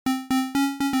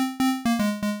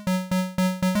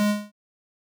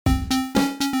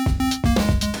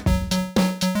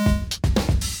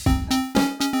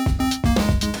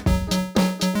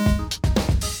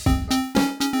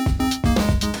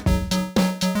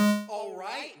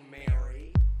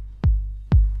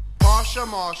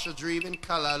Marsha, dreaming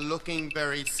color, looking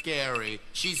very scary.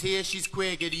 She's here, she's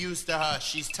queer, get used to her.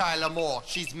 She's Tyler Moore,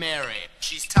 she's Mary.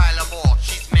 She's Tyler Moore,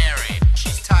 she's Mary.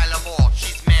 She's Tyler Moore,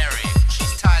 she's Mary.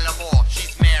 She's Tyler Moore,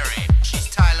 she's Mary. She's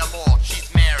Tyler Moore,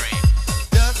 she's Mary.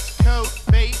 Dust coat,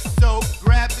 face soap,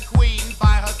 grab the queen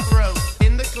by her throat.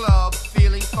 In the club,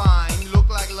 feeling fine, look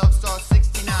like Love Star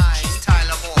 69. She's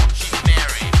Tyler Moore, she's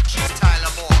Mary. She's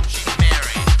Tyler Moore, she's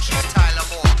Mary. She's Tyler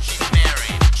Moore, she's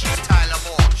Mary. She's Tyler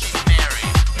Moore, she's Mary.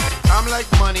 I'm like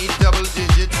money, double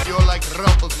digits. You're like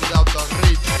ruffles without the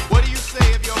ridge. What do you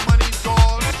say if your money's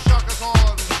gone? Shaka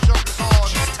Khan, Shaka Khan.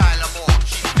 She's Tyler Moore,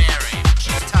 she's Mary.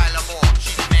 She's Tyler Moore,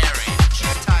 she's Mary.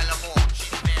 She's Tyler Moore,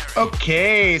 she's Mary.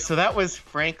 Okay, so that was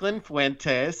Franklin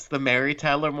Fuentes, the Mary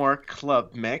Tyler Moore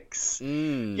Club Mix.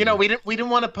 You know, we didn't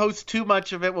want to post too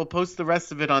much of it. We'll post the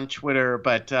rest of it on Twitter,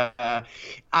 but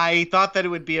I thought that it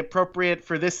would be appropriate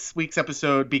for this week's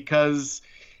episode because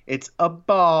it's a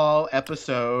ball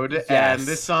episode, Yes. and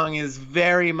this song is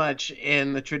very much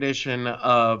in the tradition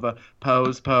of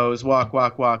pose, pose, walk,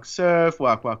 walk, walk, surf,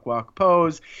 walk, walk, walk,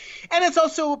 pose. And it's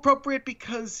also appropriate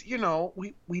because, you know,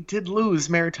 we did lose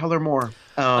Mary Tyler Moore.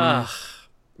 And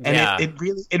yeah. it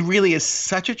really is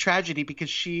such a tragedy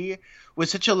because she was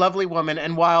such a lovely woman.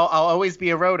 And while I'll always be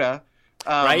a Rhoda,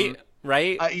 Right?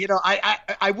 you know,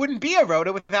 I wouldn't be a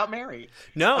Rhoda without Mary.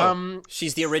 No,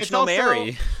 she's the original it's also-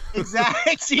 Mary.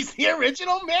 Exactly, she's the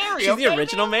original Mary. She's the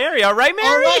original Mary. All right,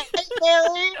 Mary. All right,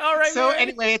 Mary. All right, So Mary.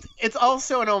 anyway, it's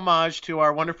also an homage to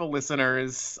our wonderful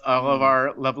listeners, all of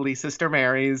our lovely sister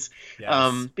Marys.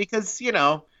 Yes. Because, you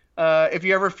know, if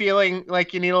you're ever feeling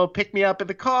like you need a little pick-me-up in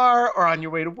the car or on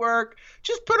your way to work,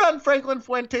 just put on Franklin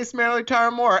Fuentes, Mary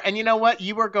Tyler Moore. And you know what?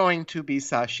 You are going to be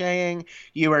sashaying.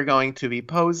 You are going to be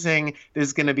posing.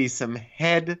 There's going to be some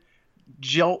head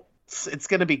jolts. It's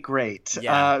going to be great.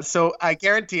 Yeah. So I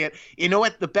guarantee it. You know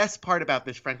what? The best part about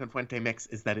this Franklin Fuente mix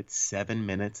is that it's 7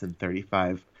 minutes and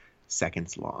 35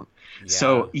 seconds long. Yeah.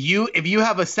 So if you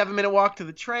have a 7-minute walk to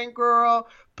the train, girl,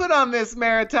 put on this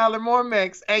Mary Tyler Moore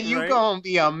mix, and you Right. gonna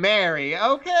be a Mary,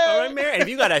 okay? All right, Mary. And if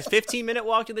you got a 15-minute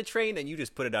walk to the train, then you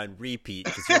just put it on repeat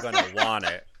because you're going to want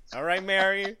it. All right,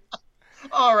 Mary?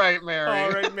 All right, Mary.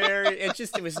 All right, Mary.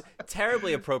 It was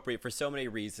terribly appropriate for so many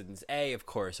reasons. A, of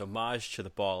course, homage to the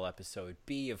Ball episode.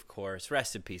 B, of course,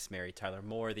 rest in peace, Mary Tyler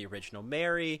Moore, the original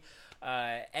Mary.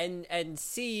 And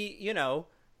C, you know,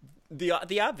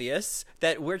 the obvious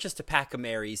that we're just a pack of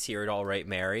Marys here at All Right,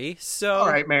 Mary. So All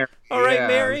right, Mary. All right, Yeah.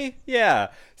 Mary. Yeah.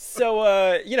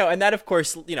 So you know, and that, of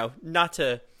course, you know, not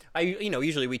to.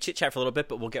 Usually we chit-chat for a little bit,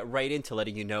 but we'll get right into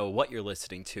letting you know what you're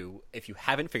listening to. If you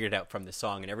haven't figured it out from the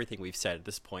song and everything we've said at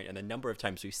this point, and the number of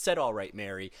times we've said All Right,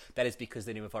 Mary, that is because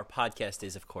the name of our podcast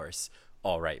is, of course,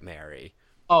 All Right, Mary.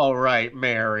 All right,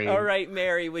 Mary. All Right,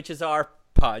 Mary, which is our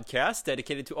podcast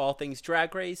dedicated to all things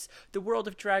Drag Race, the world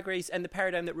of Drag Race, and the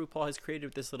paradigm that RuPaul has created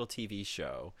with this little TV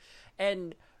show.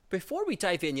 And before we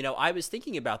dive in, you know, I was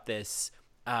thinking about this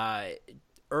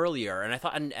earlier, and I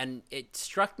thought, and it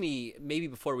struck me maybe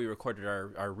before we recorded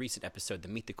our recent episode, the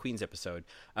Meet the Queens episode,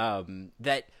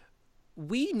 that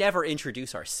we never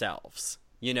introduce ourselves,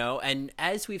 you know. And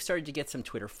as we've started to get some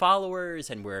Twitter followers,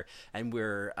 and we're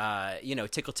you know,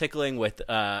 tickling with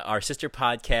our sister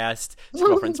podcast,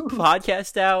 Girlfriends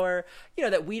Podcast Hour, you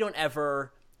know, that we don't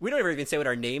ever even say what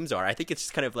our names are. I think it's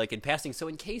just kind of like in passing. So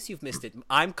in case you've missed it,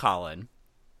 I'm Colin.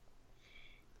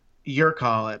 You're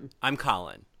Colin. I'm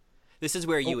Colin. This is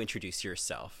where you introduce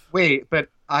yourself. Wait, but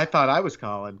I thought I was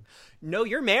Colin. No,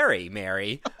 you're Mary.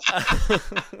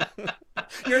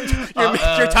 You're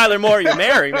Tyler Moore. You're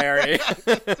Mary.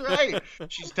 That's right.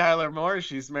 She's Tyler Moore.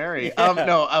 She's Mary. Yeah.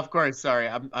 No, of course. Sorry,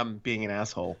 I'm being an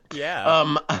asshole.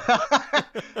 Yeah.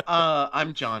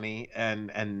 I'm Johnny,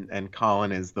 and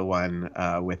Colin is the one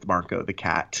with Marco the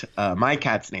cat. My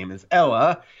cat's name is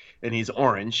Ella, and he's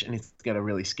orange, and he's got a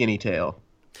really skinny tail.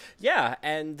 Yeah,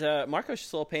 and Marco's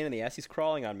just a little pain in the ass. He's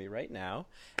crawling on me right now.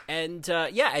 And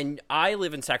yeah, and I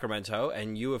live in Sacramento,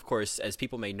 and you, of course, as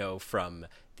people may know from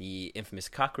the infamous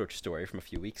cockroach story from a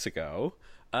few weeks ago,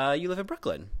 you live in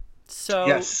Brooklyn. So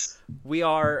Yes. we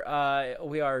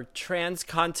are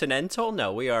transcontinental.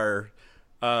 No, we are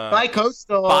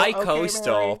Bi-coastal.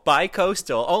 Bi-coastal, Okay,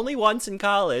 bi-coastal. Only once in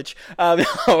college.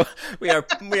 No, we are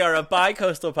a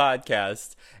bi-coastal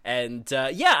podcast, and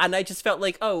yeah, and I just felt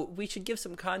like, oh, we should give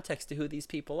some context to who these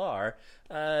people are,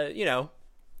 you know,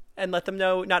 and let them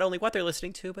know not only what they're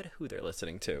listening to, but who they're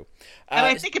listening to. And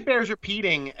I think it bears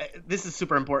repeating. This is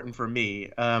super important for me.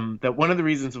 That one of the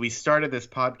reasons we started this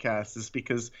podcast is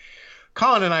because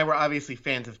Colin and I were obviously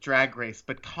fans of Drag Race,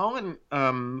 but Colin.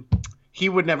 He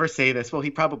would never say this. Well, he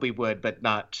probably would, but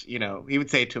not, you know, he would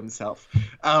say it to himself.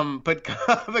 But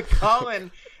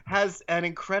Colin has an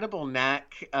incredible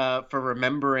knack for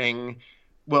remembering,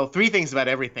 well, three things about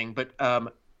everything, but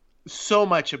so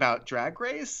much about Drag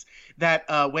Race that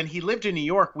when he lived in New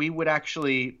York, we would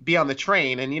actually be on the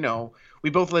train, and we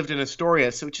both lived in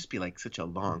Astoria, so it would just be like such a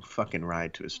long fucking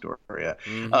ride to Astoria.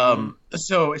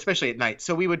 So especially at night,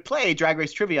 so we would play Drag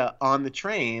Race trivia on the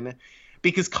train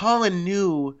because Colin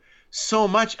knew so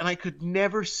much, and I could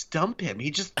never stump him.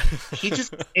 He just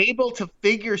able to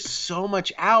figure so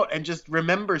much out and just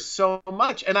remember so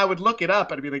much. And I would look it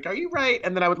up and I'd be like, "Are you right?"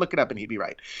 And then I would look it up and he'd be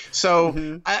right.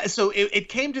 So so it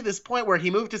came to this point where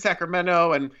he moved to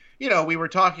Sacramento, and we were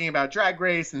talking about Drag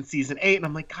Race in season 8, and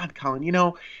I'm like, "God,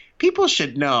 Colin, people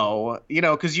should know,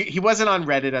 because he wasn't on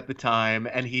Reddit at the time,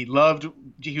 and he was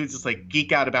just like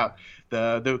geek out about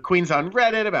the queens on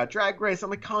Reddit about Drag Race." I'm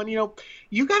like, "Colin,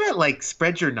 you gotta like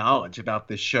spread your knowledge about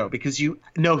this show because you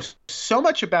know so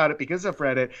much about it because of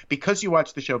Reddit, because you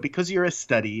watch the show, because you're a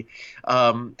study."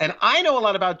 And I know a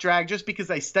lot about drag just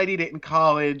because I studied it in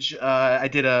college. I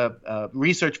did a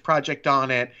research project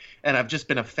on it, and I've just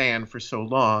been a fan for so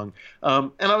long.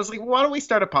 And I was like, why don't we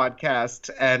start a podcast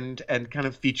and kind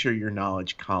of feature your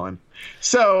knowledge, Colin?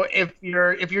 So if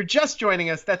you're just joining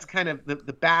us, that's kind of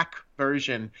the back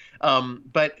version.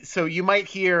 But so you might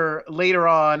hear later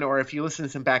on, or if you listen to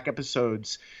some back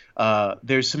episodes,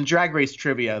 there's some Drag Race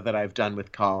trivia that I've done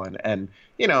with Colin, and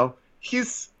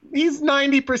he's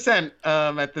 90%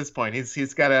 at this point.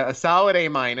 He's got a solid A-.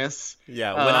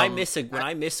 Yeah, when I miss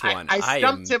one,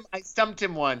 I stumped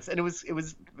him once, and it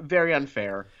was very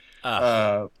unfair.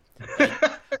 It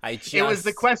was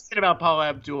the question about Paula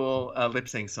Abdul lip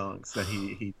sync songs that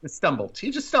he stumbled.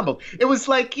 He just stumbled. It was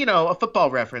like a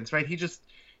football reference, right? He just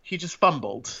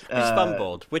fumbled.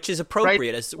 Fumbled, which is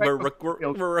appropriate as we're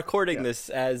recording Yeah. this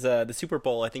as the Super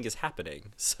Bowl I think is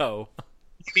happening. So.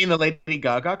 You mean the Lady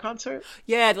Gaga concert?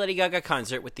 Yeah, the Lady Gaga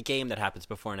concert with the game that happens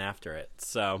before and after it.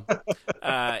 So,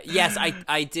 yes,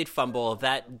 I did fumble.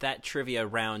 That trivia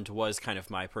round was kind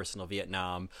of my personal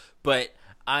Vietnam, but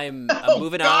I'm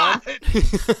moving on.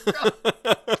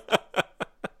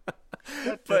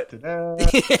 But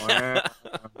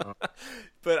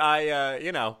I,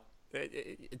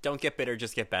 don't get bitter,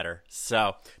 just get better.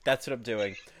 So that's what I'm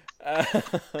doing.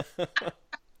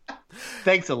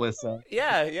 Thanks, Alyssa.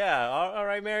 Yeah. All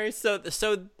right, Mary. So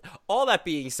all that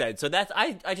being said, so that's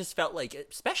I just felt like,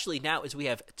 especially now as we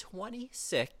have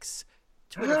 26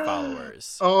 Twitter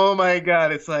followers. Oh my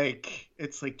God, it's like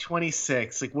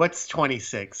 26. Like, what's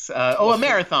 26? A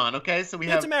marathon. Okay, so we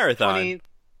have it's a marathon. 20,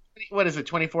 what is it,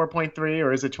 24.3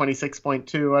 or is it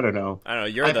 26.2? I don't know.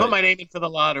 I put my name into the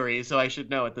lottery, so I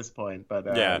should know at this point. But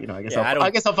I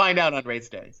guess I'll find out on race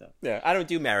day. So yeah, I don't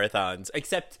do marathons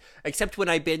except when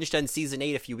I binged on season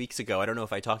 8 a few weeks ago. I don't know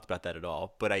if I talked about that at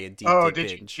all, but I indeed did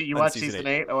binge. You watch season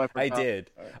 8? Oh, I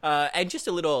did. Right. And just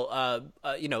a little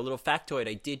little factoid.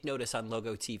 I did notice on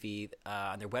Logo TV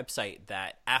on their website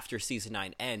that after season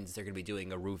 9 ends, they're going to be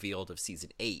doing a revealed of season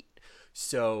 8.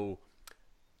 So.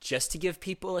 Just to give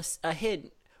people a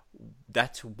hint,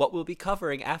 that's what we'll be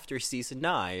covering after season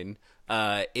 9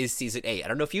 is season 8. I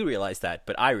don't know if you realize that,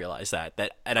 but I realize that,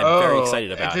 and I'm very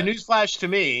excited about it. It's a newsflash to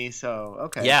me, so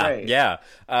okay. Yeah, great. yeah.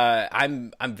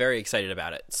 I'm very excited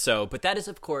about it. So, but that is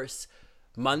of course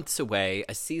months away,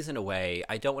 a season away.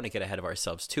 I don't want to get ahead of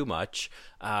ourselves too much.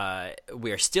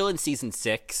 We are still in season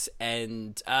 6,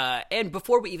 and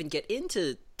before we even get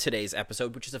into today's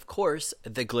episode, which is of course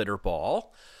the Glitter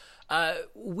Ball.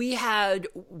 We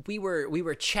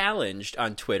were challenged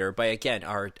on Twitter by, again,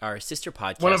 our sister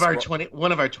podcast. One of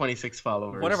our 26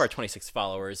 followers. One of our 26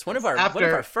 followers. One of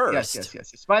our first.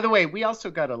 Yes. By the way, we also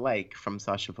got a like from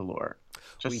Sasha Velour.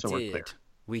 We're clear.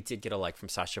 We did get a like from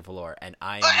Sasha Velour, and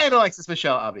and Alexis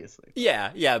Michelle, obviously.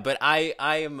 Yeah, but I'm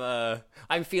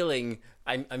feeling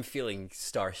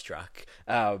starstruck.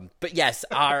 But yes,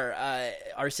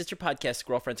 our sister podcast,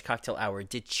 Girlfriend's Cocktail Hour,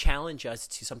 did challenge us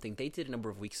to something they did a number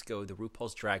of weeks ago, the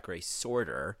RuPaul's Drag Race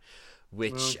Sorter,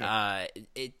 which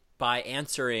by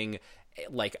answering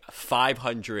like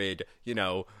 500,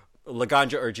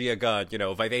 Laganja or Gia Gunn,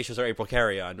 Vivacious or April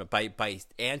Carrion, by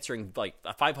answering like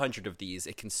 500 of these,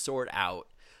 it can sort out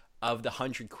of the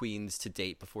 100 queens to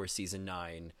date before season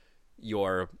 9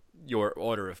 your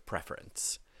order of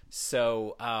preference.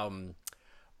 So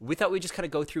we thought we'd just kind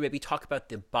of go through, maybe talk about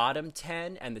the bottom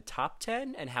 10 and the top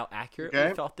 10 and how accurate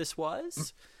we felt this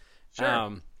was.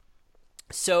 Sure.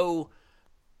 So,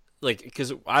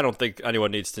 because I don't think anyone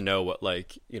needs to know what,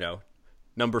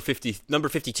 number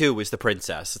 52 was the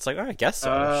princess. It's like, I guess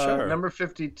so, sure. Number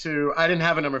 52, I didn't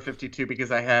have a number 52 because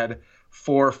I had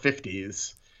 4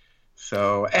 50s.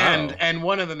 So and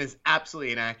one of them is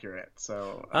absolutely inaccurate.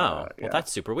 So well,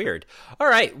 that's super weird. All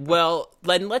right, well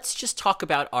then let's just talk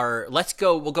about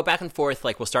we'll go back and forth.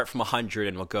 Like we'll start from 100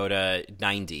 and we'll go to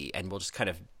 90, and we'll just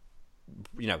kind of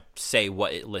say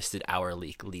what it listed our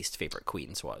least favorite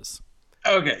queens was.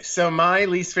 Okay, so my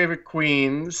least favorite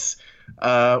queens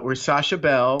were Sasha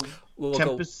Bell. We'll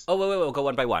we'll go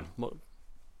one by one.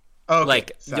 Okay,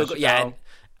 like Sasha go, yeah.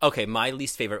 Okay, my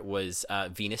least favorite was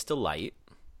Venus Delight.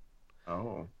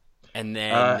 Oh. And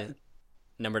then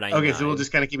number 99. Okay, so we'll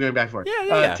just kind of keep going back and forth.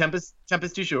 Yeah. Tempest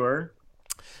du Jour.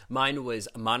 Mine was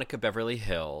Monica Beverly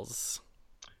Hills.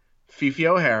 Fifi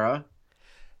O'Hara.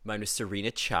 Mine was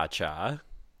Serena Chacha.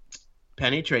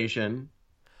 Penetration.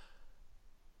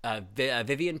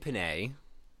 Vivian Panay.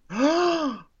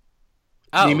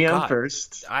 Mimi on God.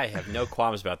 First. I have no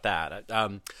qualms about that.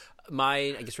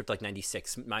 Mine, I guess, ripped like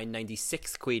 96. My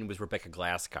 96th queen was Rebecca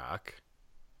Glasscock.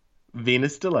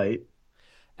 Venus Delight.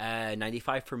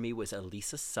 95 for me was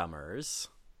Elisa Summers.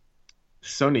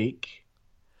 Sonique.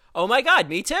 Oh my God,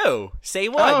 me too.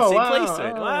 Same one, same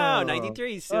placement. Wow,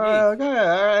 93. Sonique.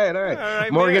 Okay, all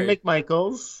right. Morgan Mary.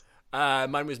 McMichaels.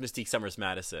 Mine was Mystique Summers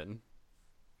Madison.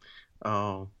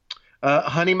 Oh.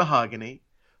 Honey Mahogany.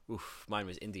 Oof, mine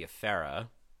was India Farah.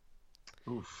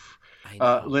 Oof. I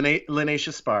know.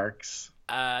 Linacia Sparks.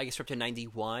 I guess we're up to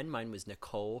 91. Mine was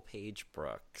Nicole Paige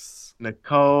Brooks.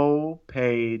 Nicole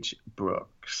Paige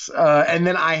Brooks. And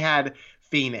then I had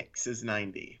Phoenix is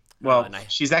 90. Well,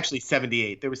 she's actually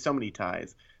 78. There was so many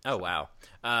ties. Oh, wow.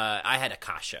 I had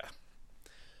Akasha.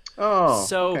 Oh,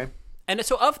 so, okay. And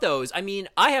so of those, I mean,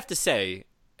 I have to say,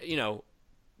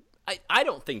 I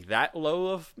don't think that low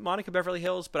of Monica Beverly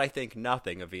Hills, but I think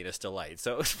nothing of Venus Delight.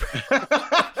 So,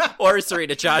 or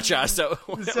Serena Chacha.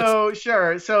 So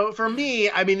sure. So for me,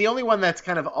 I mean, the only one that's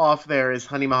kind of off there is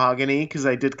Honey Mahogany because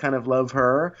I did kind of love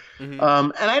her. Mm-hmm.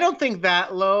 And I don't think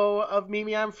that low of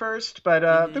Mimi on First,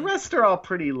 but the rest are all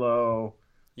pretty low.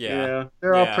 Yeah,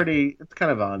 they're all pretty. It's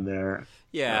kind of on there.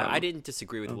 Yeah, I didn't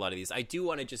disagree with a lot of these. I do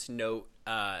want to just note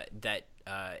that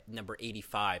number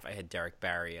 85, I had Derek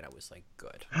Barry, and I was like,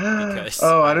 good. Because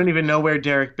I don't even know where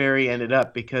Derek Barry ended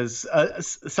up because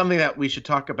something that we should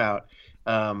talk about.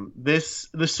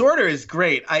 The sorter is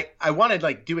great. I want to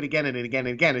like do it again and again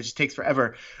and again. It just takes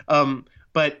forever.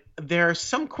 But there are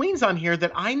some queens on here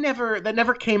that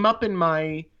never came up in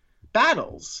my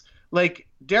battles. Like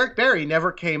Derek Barry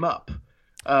never came up.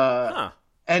 And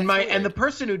the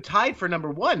person who tied for number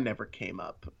 1 never came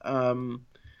up.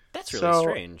 That's really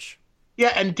strange.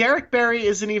 Yeah, and Derek Barry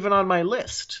isn't even on my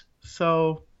list.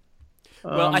 So,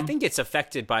 well, I think it's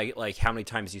affected by like how many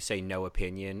times you say no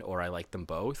opinion or I like them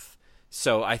both.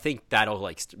 So I think that'll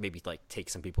like maybe like take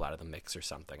some people out of the mix or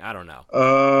something. I don't know.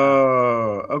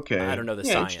 Oh, okay. I don't know the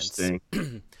science.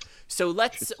 So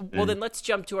let's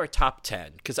jump to our top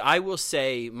 10 because I will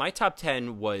say my top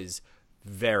 10 was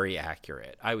very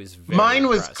accurate. I was very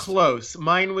impressed.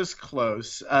 Mine was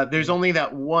close. There's only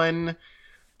that one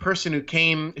person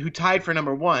who tied for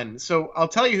number 1. So I'll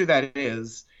tell you who that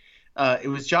is. It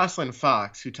was Jocelyn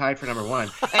Fox who tied for number 1.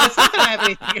 And it's not that I have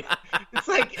anything. It's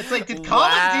like did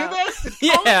Colin do this?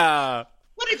 Yeah.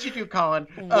 What did you do, Colin?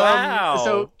 Wow.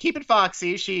 So keep it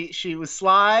foxy. She was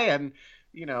sly and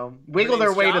wiggled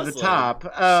her way to the top.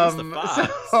 She's the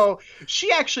fox. So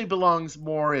she actually belongs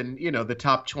more in the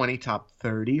top 20, top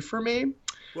 30 for me.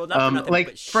 Well, not for nothing, like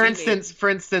but for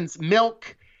instance,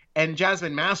 Milk and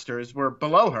Jasmine Masters were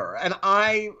below her, and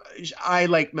I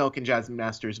like Milk and Jasmine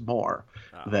Masters more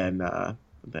than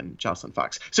Jocelyn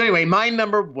Fox. So anyway, my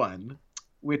number 1,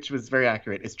 which was very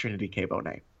accurate, is Trinity K.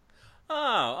 Bonet. Oh,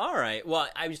 all right. Well,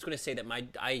 I was just going to say that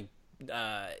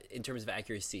in terms of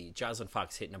accuracy, Jocelyn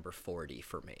Fox hit number 40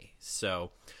 for me.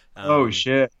 So, oh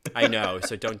shit! I know.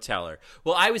 So don't tell her.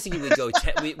 Well, I was thinking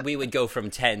we would go from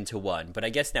 10 to 1, but I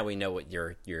guess now we know what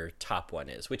your top 1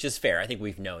 is, which is fair. I think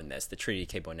we've known this. The Trinity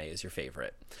K. Bonet is your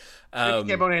favorite. Trinity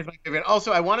K. Bonet is my favorite.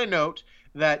 Also, I want to note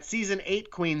that season 8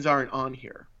 queens aren't on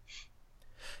here.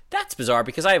 That's bizarre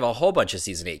because I have a whole bunch of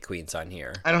season 8 queens on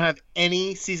here. I don't have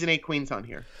any season 8 queens on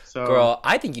here. So, girl,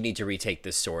 I think you need to retake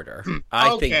this sorter. You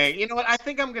know what? I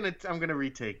think I'm gonna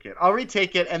retake it. I'll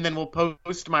retake it, and then we'll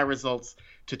post my results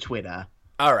to Twitter.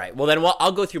 All right. Well, then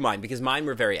I'll go through mine because mine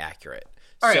were very accurate.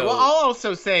 All right. Well, I'll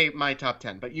also say my top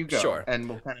 10, but you go. Sure. And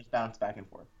we'll kind of bounce back and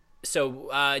forth. So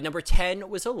number 10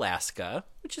 was Alaska,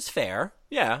 which is fair.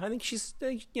 Yeah, I think she's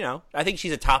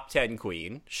a top 10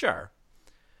 queen. Sure.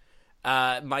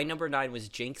 My number 9 was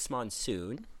Jinx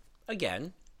Monsoon.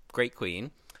 Again, great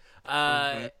queen.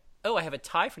 Oh, I have a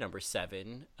tie for number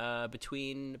 7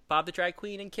 between Bob the Drag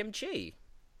Queen and Kim Chi,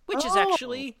 which is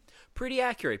actually pretty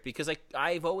accurate because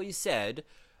I've always said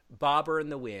Bobber in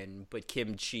the win, but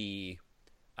Kim Chi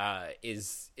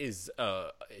is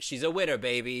she's a winner,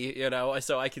 baby. You know,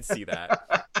 so I can see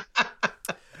that.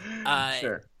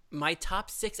 Sure. My top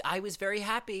 6, I was very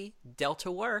happy. Delta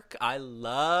Work. I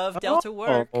love Delta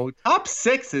Work. Oh, top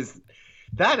 6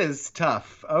 that is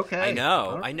tough. Okay. I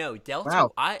know. Delta.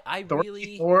 Wow. I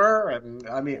really. 4,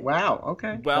 I mean, wow.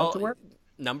 Okay. Well, Delta Work.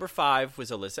 number 5 was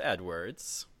Alyssa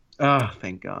Edwards. Oh,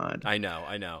 thank God. I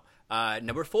know.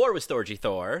 Number 4 was Thorgy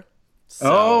Thor. So,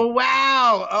 oh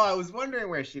wow! Oh, I was wondering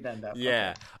where she'd end up.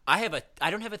 Yeah, Okay. I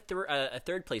don't have a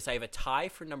third place. I have a tie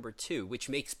for number 2, which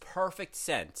makes perfect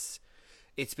sense.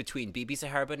 It's between BB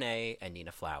Zahara Benet and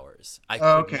Nina Flowers. I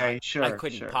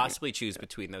couldn't possibly choose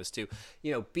between those two.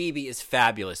 You know, BB is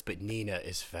fabulous, but Nina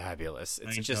is fabulous.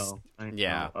 It's I know.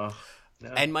 yeah. Oh,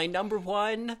 no. And my number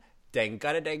 1, thank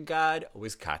God,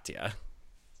 was Katya.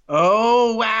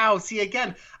 Oh wow! See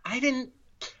again,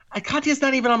 Katya's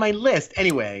not even on my list.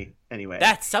 Anyway.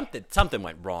 That's something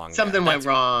went wrong. Something went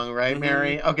wrong, right,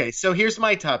 Mary? Okay, so here's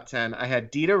my top 10. I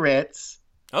had Dita Ritz.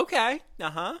 Okay.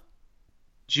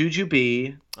 Juju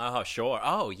B. Oh, sure.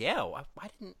 Oh, yeah. I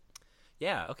didn't.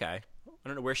 Yeah. Okay. I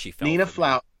don't know where she fell.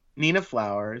 Nina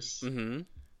Flowers. Mm-hmm.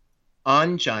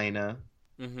 Angina.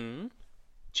 Mm-hmm.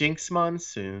 Jinx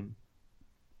Monsoon.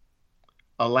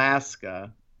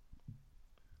 Alaska.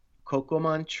 Coco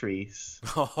Montrese.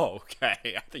 Oh,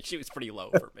 okay. I think she was pretty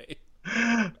low for me.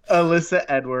 Alyssa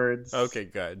Edwards. Okay,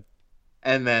 good.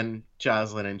 And then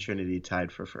Jocelyn and Trinity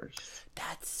tied for first.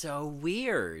 That's so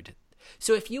weird.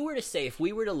 So if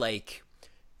we were to like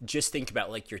just think about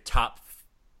like your top,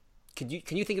 can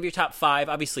you think of your top 5?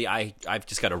 Obviously I've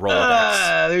just got a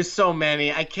Rolodex. There's so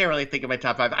many. I can't really think of my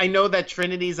top 5. I know that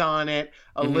Trinity's on it,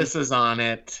 Alyssa's on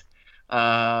it,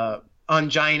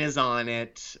 Angina's on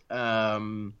it,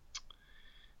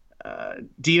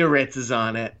 Dita Ritz is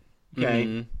on it. Okay.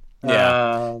 Mm-hmm.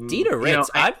 Yeah, Dita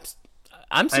Ritz.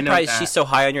 I'm surprised she's so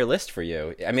high on your list for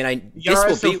you. I mean,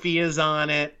 Yara Sophia's on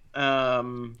it.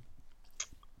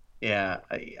 Yeah.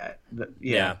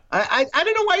 I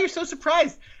don't know why you're so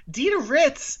surprised. Dita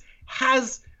Ritz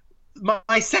has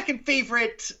my second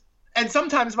favorite and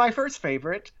sometimes my first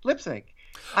favorite lip sync.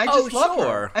 I just love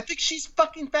her. I think she's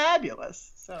fucking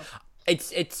fabulous. So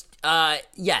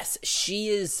yes, she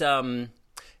is.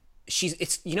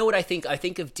 You know what I think? I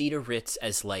think of Dita Ritz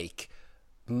as like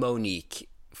Monique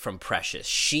from Precious.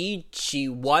 She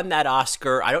won that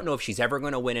Oscar. I don't know if she's ever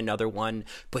going to win another one,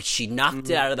 but she knocked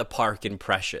it out of the park in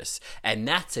Precious, and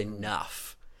that's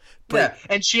enough. But, yeah,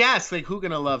 and she asked like, "Who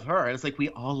gonna love her?" And it's like, we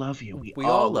all love you. We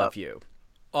all love you.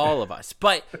 All of us.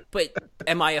 But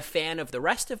am I a fan of the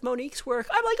rest of Monique's work?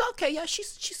 I'm like, okay, yeah,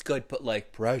 she's good, but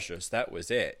like Precious, that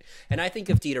was it. And I think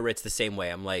of Dita Ritz the same way.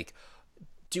 I'm like,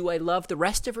 do I love the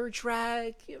rest of her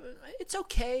drag? It's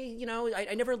okay, you know.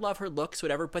 I never love her looks,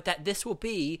 whatever. But that This Will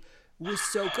Be was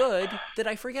so good that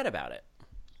I forget about it.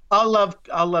 I'll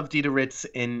love Dita Ritz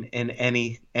in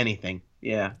anything.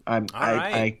 Yeah,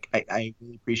 I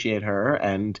really appreciate her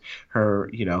and her,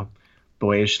 you know,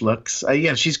 boyish looks.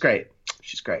 Yeah, she's great.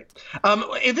 She's great.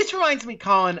 This reminds me,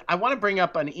 Colin, I want to bring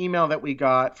up an email that we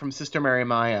got from Sister Mary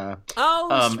Maya.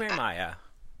 Oh, Sister Mary Maya.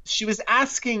 She was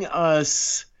asking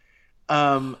us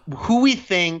who we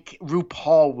think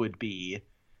RuPaul would be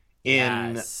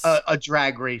in a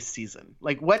drag race season.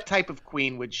 Like, what type of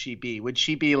queen would she be? Would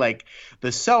she be like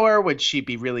the sewer? Would she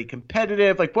be really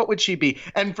competitive? Like, what would she be?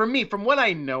 And for me, from what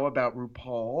I know about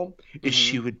RuPaul, is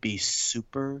she would be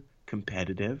super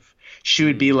competitive. She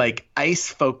would be like ice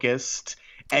focused,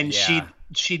 and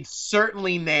she'd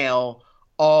certainly nail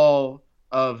all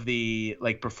of the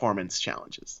like performance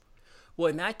challenges. Well,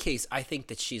 in that case, I think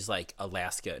that she's like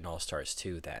Alaska in All Stars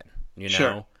 2 then, you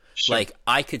know? Sure. Like,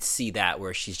 I could see that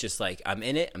where she's just like, I'm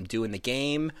in it, I'm doing the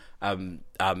game, you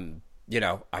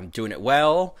know, I'm doing it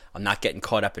well, I'm not getting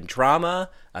caught up in drama,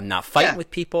 I'm not fighting with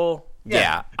people.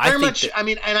 Yeah. Very much. I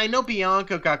mean, and I know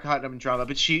Bianca got caught up in drama,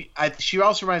 but she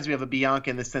also reminds me of a Bianca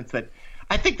in the sense that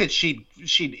I think that she'd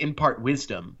impart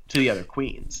wisdom to the other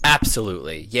queens.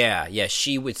 Absolutely. Yeah,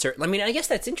 she would certainly. I mean, I guess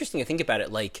that's interesting to think about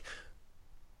it, like,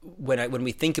 when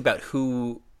we think about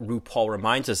who RuPaul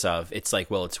reminds us of, it's like,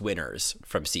 well, it's winners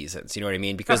from seasons. You know what I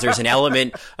mean? Because there's an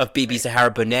element of BB Zahara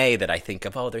Benet that I think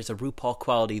of, oh, there's a RuPaul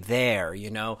quality there,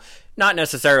 you know? Not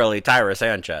necessarily Tyra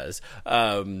Sanchez.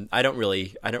 I don't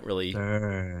really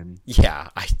Burn. Yeah,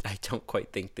 I don't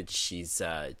quite think that she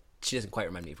doesn't quite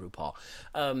remind me of RuPaul.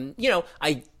 You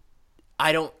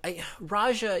know,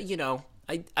 Raja, you know,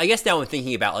 I guess now I'm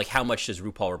thinking about like how much does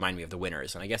RuPaul remind me of the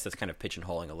winners, and I guess that's kind of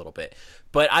pigeonholing a little bit.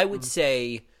 But I would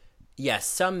say, yes,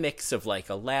 some mix of like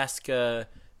Alaska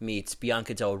meets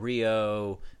Bianca Del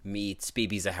Rio meets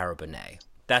BB Zahara Benet.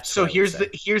 That's so what I would say.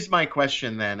 here's my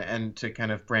question then, and to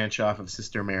kind of branch off of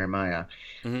Sister Mary Maya,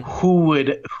 Mm-hmm. who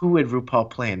would RuPaul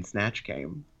play in Snatch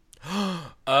Game?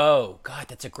 Oh God,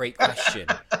 that's a great question.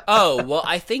 Oh well,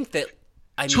 I think that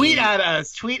Tweet at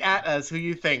us who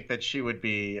you think that she would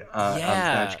be on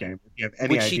Snatch Game. If you have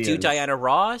any would she ideas. do Diana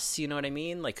Ross? You know what I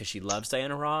mean? Like, because she loves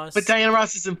Diana Ross. But Diana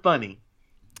Ross isn't funny.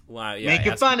 Wow, yeah, Make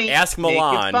it funny. Ask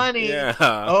Milan. Make it funny. Yeah.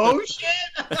 Oh shit!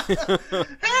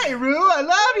 Hey Ru, I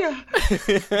love you.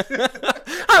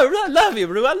 I love you,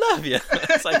 Ru. I love you.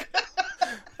 It's like,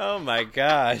 oh my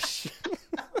gosh.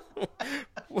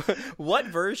 What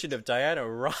version of Diana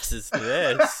Ross is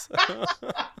this?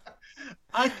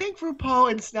 I think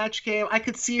RuPaul in Snatch Game, I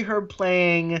could see her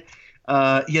playing,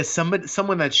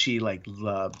 someone that she like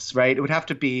loves, right? It would have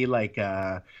to be like,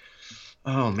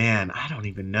 oh man, I don't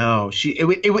even know.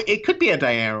 It could be a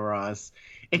Diana Ross.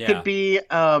 It could be,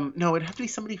 no, it'd have to be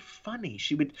somebody funny.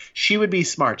 She would be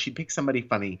smart. She'd pick somebody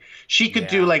funny. She could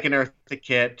do like an Eartha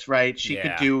Kitt, right? She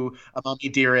could do a Mommy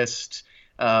Dearest.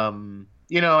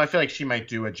 I feel like she might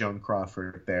do a Joan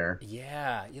Crawford there.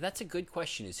 Yeah, that's a good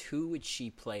question. Is who would she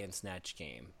play in Snatch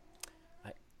Game?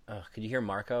 Could you hear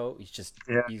Marco?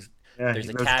 There's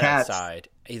a cat outside.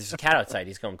 There's a cat outside.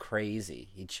 He's going crazy.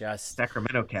 He just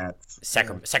Sacramento Cats.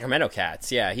 Sacramento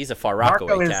Cats. Yeah, he's a Far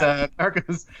Rockaway cat.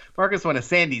 Marco's one of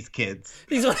Sandy's kids.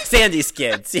 He's one of Sandy's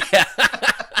kids. Yeah.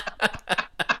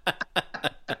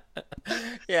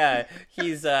 Yeah,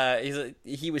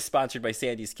 he was sponsored by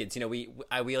Sandy's Kids. We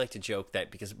like to joke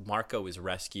that because Marco was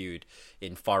rescued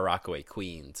in Far Rockaway,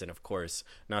 Queens, and of course,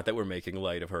 not that we're making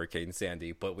light of Hurricane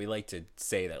Sandy, but we like to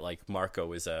say that like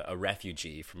Marco is a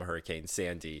refugee from Hurricane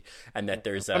Sandy, and that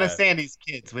there's one of Sandy's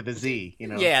Kids with a Z.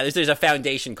 Yeah, there's a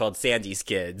foundation called Sandy's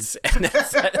Kids, and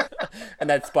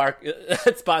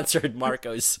that sponsored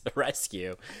Marco's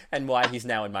rescue and why he's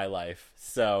now in my life.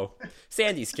 So,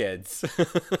 Sandy's Kids.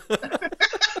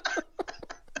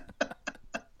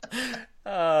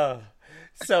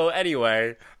 So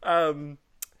anyway,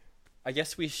 I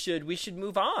guess we should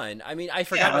move on. I mean, I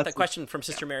forgot about that question from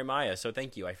Sister Mary Maya, so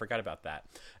thank you. I forgot about that.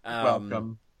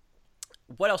 Welcome.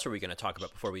 What else are we going to talk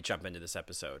about before we jump into this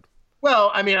episode?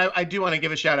 Well, I mean, I do want to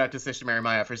give a shout out to Sister Mary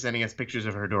Maya for sending us pictures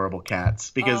of her adorable cats,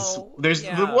 because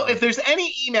if there's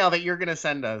any email that you're going to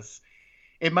send us,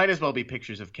 it might as well be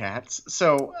pictures of cats.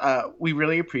 So we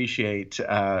really appreciate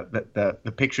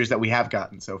the pictures that we have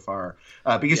gotten so far,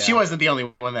 because she wasn't the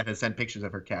only one that has sent pictures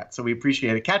of her cat. So we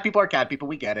appreciate it. Cat people are cat people.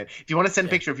 We get it. If you want to send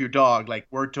a picture of your dog, like,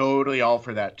 we're totally all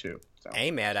for that too. So.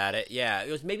 Ain't mad at it. Yeah.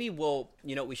 Maybe what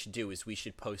we should do is we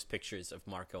should post pictures of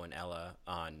Marco and Ella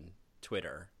on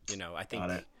Twitter. I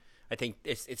think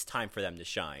it's time for them to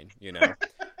shine.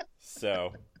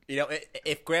 So.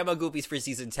 If Grandma Goopies for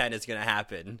season 10 is going to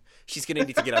happen, she's going to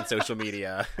need to get on social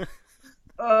media.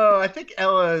 Oh, I think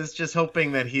Ella is just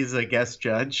hoping that he's a guest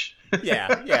judge.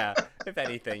 Yeah. If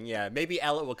anything, yeah. Maybe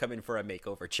Ella will come in for a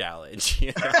makeover challenge.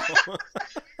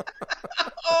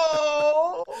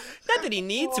 Oh! Not that he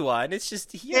needs one. It's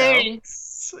just,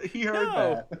 Thanks. He heard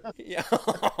that. Yeah.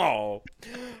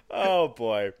 Oh,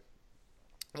 boy.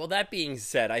 Well, that being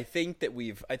said, I think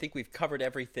we've covered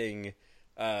everything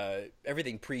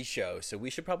pre-show, so we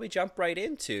should probably jump right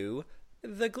into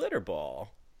the glitter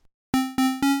ball.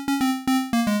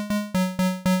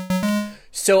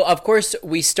 So, of course,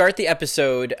 we start the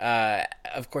episode,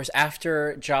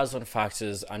 after Jocelyn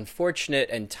Fox's unfortunate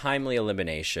and timely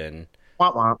elimination.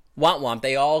 Womp womp. Womp womp.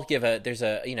 They all give there's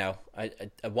a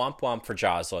womp womp for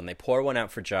Jocelyn. They pour one out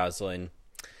for Jocelyn.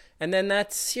 And then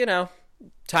that's,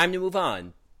 time to move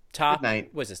on. Top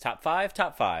 5?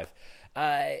 Top 5.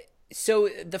 So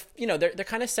they're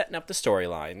kind of setting up the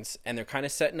storylines, and they're kind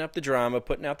of setting up the drama,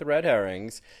 putting out the red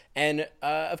herrings, and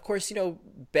of course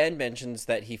Ben mentions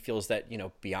that he feels that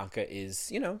Bianca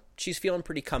is she's feeling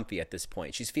pretty comfy at this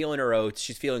point. She's feeling her oats.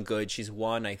 She's feeling good. She's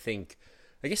won I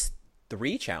guess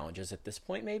 3 challenges at this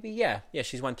point, maybe. Yeah.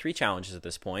 She's won 3 challenges at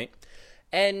this point,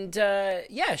 and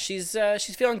she's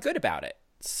feeling good about it.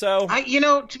 So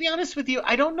to be honest with you,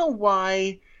 I don't know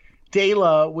why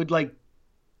Dela would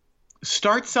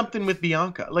start something with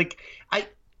Bianca.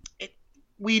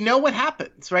 We know what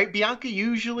happens, right? Bianca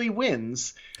usually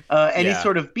wins any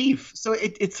sort of beef. So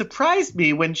it surprised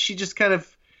me when she just kind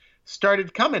of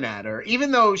started coming at her,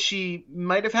 even though she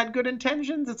might have had good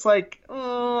intentions. It's like,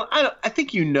 I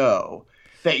think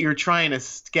that you're trying to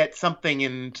get something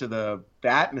into the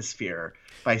atmosphere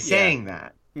by saying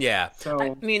that. Yeah. So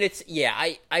I mean,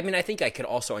 I think I could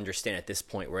also understand at this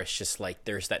point where it's just like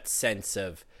there's that sense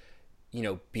of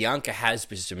Bianca has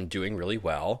been doing really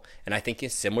well, and I think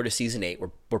it's similar to season 8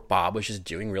 where Bob was just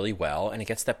doing really well, and it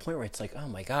gets to that point where it's like, oh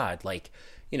my god,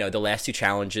 the last 2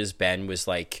 challenges Ben was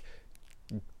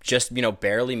just,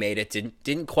 barely made it,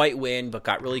 didn't quite win, but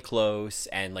got really close.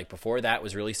 And like before that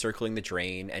was really circling the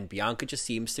drain. And Bianca just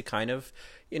seems to kind of,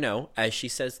 as she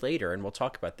says later, and we'll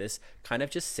talk about this, kind of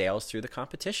just sails through the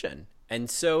competition. And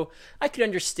so I could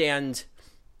understand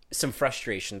some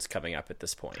frustrations coming up at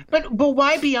this point. But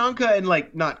why Bianca and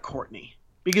like not Courtney?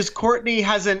 Because Courtney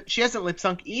hasn't lip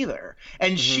sunk either.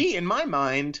 And she, in my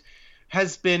mind,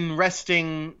 has been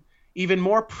resting even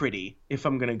more pretty, if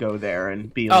I'm going to go there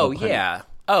and be a little punny. Yeah.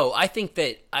 Oh, I think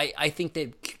that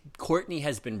Courtney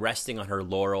has been resting on her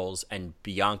laurels and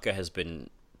Bianca has been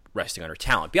resting on her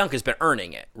talent. Bianca's been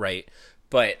earning it, right?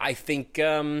 But I think, I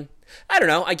don't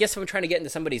know, I guess if I'm trying to get into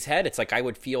somebody's head, it's like I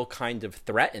would feel kind of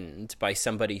threatened by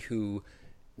somebody who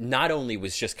not only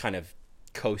was just kind of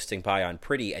coasting by on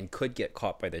pretty and could get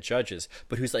caught by the judges,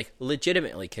 but who's like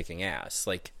legitimately kicking ass.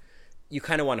 Like, you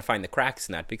kind of want to find the cracks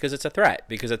in that because it's a threat,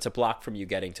 because it's a block from you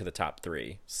getting to the top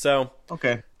 3. So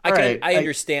okay, I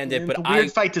understand it, but it's a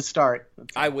weird fight to start.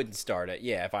 I wouldn't start it,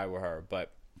 yeah, if I were her.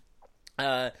 But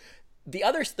the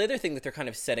other thing that they're kind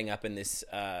of setting up in this,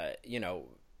 after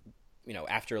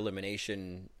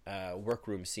elimination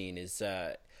workroom scene is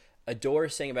Adore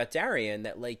saying about Darian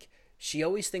that like she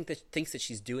always thinks that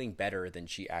she's doing better than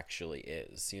she actually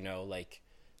is. Like.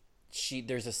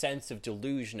 There's a sense of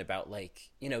delusion about like,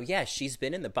 she's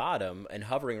been in the bottom and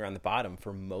hovering around the bottom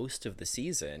for most of the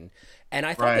season. And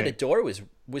I thought that Adore was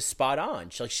spot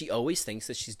on. She always thinks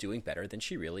that she's doing better than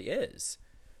she really is.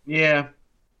 Yeah.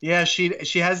 Yeah.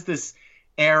 She has this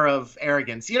air of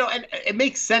arrogance, and it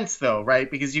makes sense though,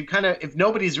 right? Because you kind of, if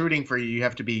nobody's rooting for you, you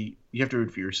have to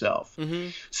root for yourself. Mm-hmm.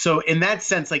 So in that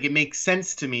sense, like it makes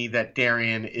sense to me that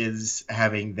Darian is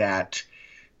having that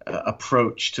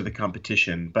approach to the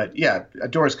competition. But yeah,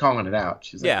 Adore's calling it out.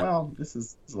 She's like, well, this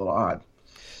is a little odd.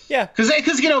 Yeah. Because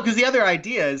the other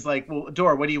idea is like, well,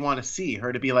 Adore, what do you want to see?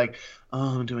 Her to be like,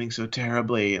 oh, I'm doing so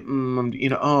terribly.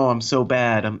 Oh, I'm so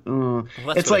bad. Well,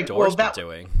 that's it's what like, Adore's been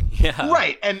doing. Yeah.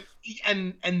 Right. And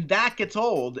that gets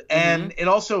old. And it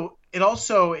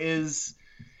also is,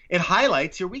 it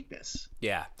highlights your weakness.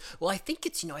 Yeah. Well, I think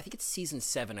it's season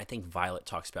 7. I think Violet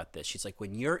talks about this. She's like,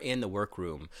 when you're in the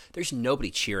workroom, there's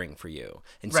nobody cheering for you.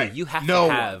 And so you have to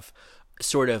have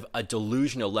sort of a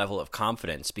delusional level of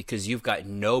confidence because you've got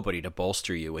nobody to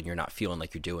bolster you when you're not feeling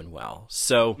like you're doing well.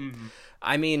 So,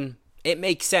 I mean, it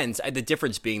makes sense. The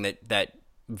difference being that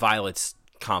Violet's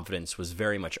confidence was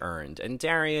very much earned. And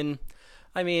Darian,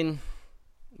 I mean,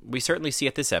 we certainly see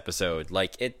it this episode.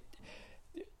 Like,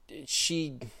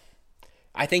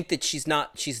 I think that she's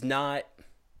not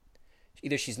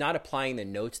applying the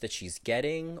notes that she's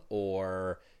getting,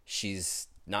 or she's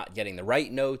not getting the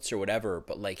right notes or whatever,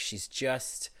 but like she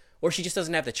just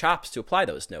doesn't have the chops to apply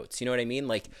those notes. You know what I mean?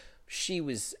 Like she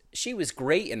was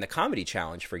great in the comedy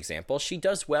challenge, for example. She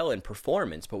does well in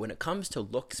performance, but when it comes to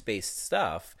looks-based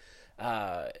stuff,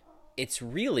 it's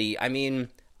really, I mean,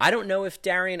 I don't know if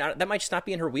Darian, that might just not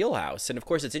be in her wheelhouse. And of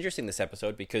course it's interesting this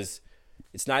episode because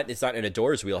it's not in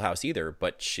Adore's wheelhouse either,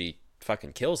 but she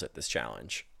fucking kills it this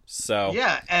challenge. So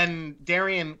yeah, and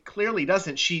Darian clearly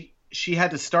doesn't. She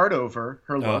had to start over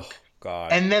her look. Oh,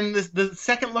 God. And then the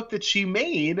second look that she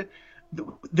made,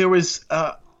 there was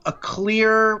a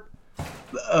clear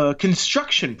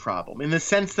construction problem in the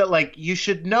sense that like you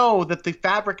should know that the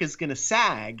fabric is going to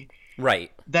sag.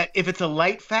 Right. That if it's a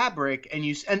light fabric and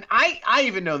I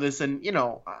even know this, and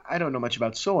I don't know much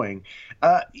about sewing.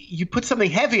 You put something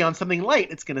heavy on something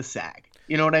light, it's gonna sag.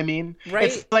 You know what I mean? Right.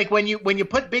 It's like when you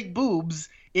put big boobs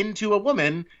into a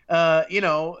woman,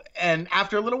 and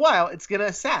after a little while, it's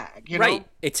gonna sag. Right.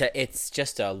 It's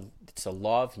a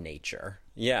law of nature.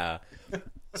 Yeah.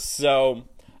 So.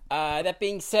 That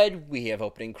being said, we have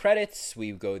opening credits.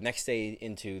 We go next day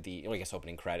into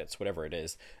opening credits, whatever it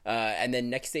is. And then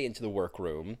next day into the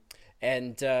workroom.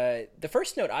 And the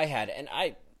first note I had, and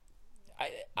I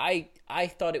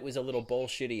thought it was a little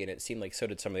bullshitty, and it seemed like so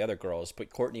did some of the other girls, but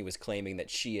Courtney was claiming that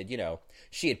she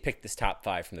had picked this top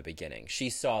 5 from the beginning. She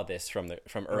saw this from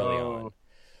early on.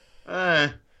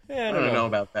 I don't know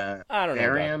about that. I don't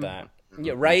know about that.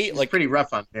 Yeah, right. She's pretty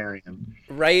rough on Darian.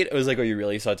 Right. It was like, oh, you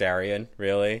really saw Darian?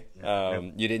 Really?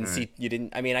 You didn't see. You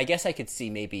didn't. I mean, I guess I could see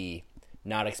maybe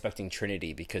not expecting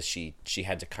Trinity because she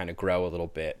had to kind of grow a little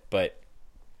bit, but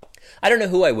I don't know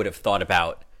who I would have thought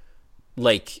about.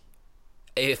 Like,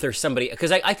 if there's somebody,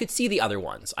 because I could see the other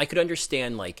ones. I could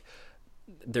understand like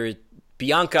there.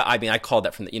 Bianca, I mean, I called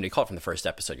that from you call it from the first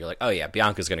episode. You're like, oh yeah,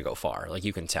 Bianca's going to go far. Like,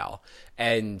 you can tell.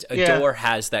 And Adore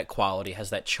has that quality, has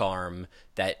that charm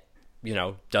that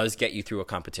does get you through a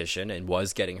competition and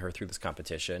was getting her through this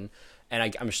competition.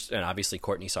 And and obviously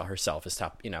Courtney saw herself as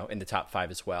top, in the top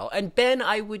 5 as well. And Ben,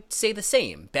 I would say the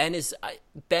same. Ben is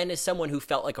someone who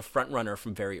felt like a front runner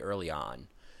from very early on.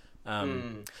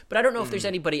 But I don't know if there's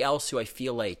anybody else who I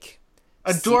feel like.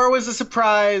 Adore was a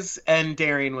surprise, and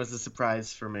Darian was a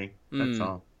surprise for me. That's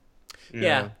all.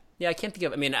 Yeah. Yeah, I can't think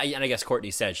of. I mean, I guess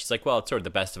Courtney said, she's like, well, it's sort of the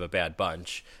best of a bad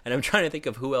bunch. And I'm trying to think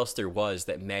of who else there was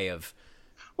that may have.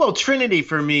 Well, Trinity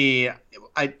for me, her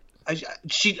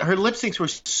lip syncs were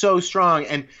so strong,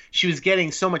 and she was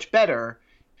getting so much better.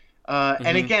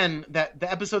 And again, the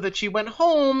episode that she went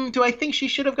home, do I think she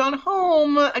should have gone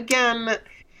home again?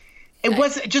 It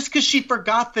wasn't just because she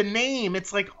forgot the name.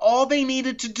 It's like all they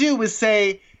needed to do was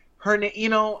say her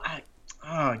name.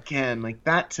 Again, like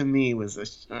that to me was a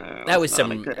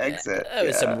good exit. That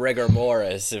was some rigor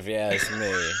mortis, if you ask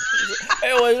me.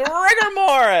 It was rigor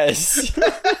mortis.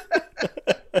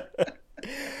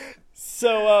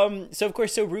 So of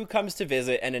course, Rue comes to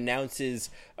visit and announces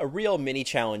a real mini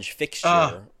challenge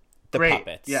fixture. The great.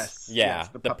 Puppets. Yes.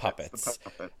 The puppets.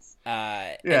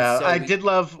 I did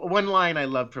love one line I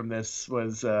loved from this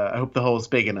was I hope the hole's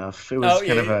big enough. It was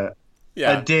kind of a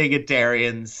dig at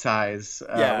Darian's size,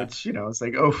 which it's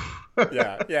like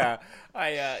yeah.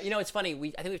 It's funny.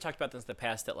 I think we've talked about this in the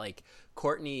past that like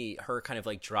Courtney, her kind of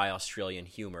like dry Australian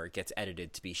humor gets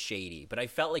edited to be shady, but I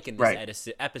felt like in this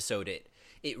episode it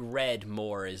read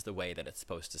more as the way that it's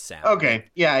supposed to sound. Okay,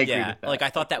 yeah, I agree with that. Like I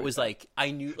thought that was like I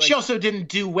knew. Like, she also didn't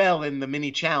do well in the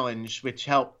mini challenge, which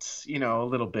helped a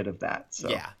little bit of that. So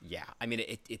yeah. I mean,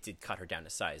 it did cut her down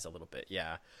to size a little bit.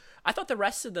 Yeah, I thought the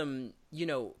rest of them,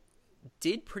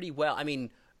 did pretty well. I mean,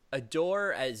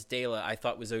 Adore as Dela, I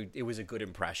thought was a good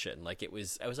impression. Like I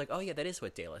was like, oh yeah, that is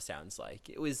what Dela sounds like.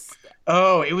 It was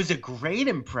a great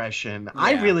impression. Yeah.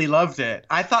 I really loved it.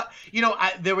 I thought,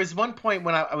 there was one point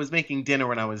when I was making dinner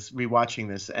when I was rewatching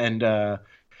this, and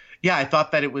I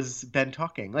thought that it was Ben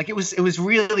talking. Like it was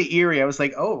really eerie. I was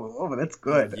like, oh, that's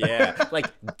good. Yeah, like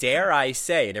dare I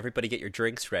say, and everybody get your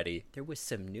drinks ready. There was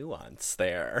some nuance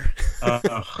there.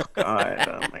 Oh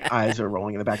God, my eyes are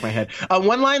rolling in the back of my head.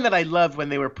 One line that I loved when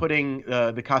they were putting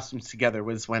the costumes together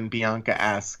was when Bianca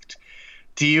asked,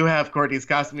 do you have Courtney's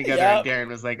costume together? Yep. And Darren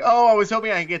was like, I was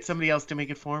hoping I could get somebody else to make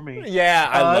it for me. Yeah,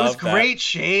 I love that. It was great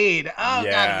shade. Oh,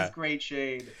 yeah. God, it was great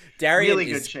shade. Darian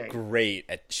really is great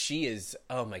at, she is,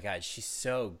 oh my God, she's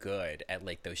so good at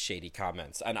like those shady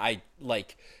comments. And I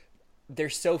like, they're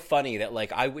so funny that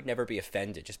like I would never be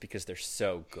offended just because they're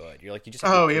so good. You're like, you just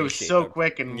have to it was so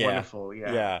quick and wonderful.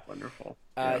 Yeah. Wonderful.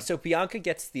 So Bianca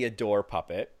gets the Adore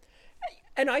puppet.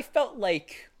 And I felt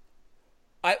like,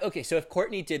 so if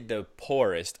Courtney did the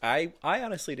poorest, I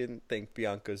honestly didn't think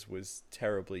Bianca's was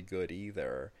terribly good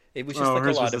either. It was just like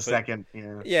a lot of second.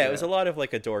 It was a lot of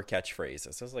like Adore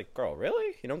catchphrases. I was like, girl,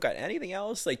 really? You don't got anything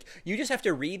else? Like, you just have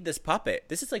to read this puppet.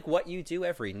 This is like what you do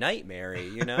every night,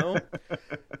 Mary,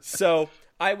 So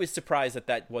I was surprised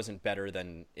that wasn't better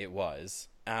than it was.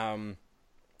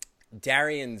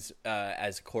 Darian's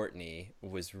as Courtney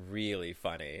was really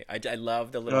funny. I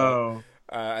love the little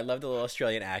I love the little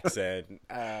Australian accent.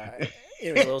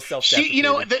 It was a little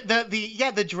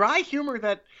self-deprecating. The dry humor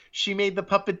that she made the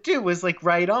puppet do was like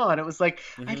right on. It was like,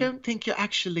 I don't think you're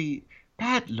actually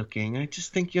bad looking. I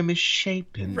just think you're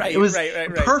misshapen. Right. It was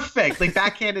right. perfect. Like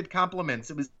backhanded compliments.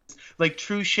 It was like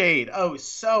true shade. Oh,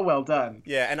 so well done.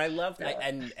 Yeah, and I loved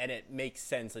and it makes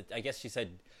sense. I guess she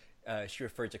said. She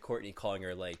referred to Courtney calling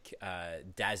her like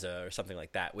Dazza or something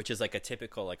like that, which is like a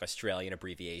typical like Australian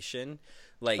abbreviation.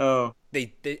 Like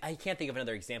they I can't think of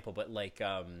another example, but like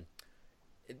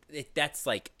that's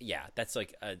like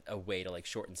a way to like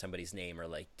shorten somebody's name or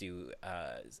like do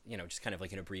just kind of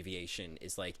like an abbreviation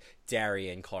is like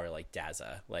Darian call her like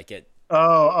Dazza, like it.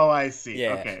 Oh, I see.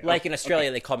 Yeah, okay. Like in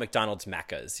Australia, they call McDonald's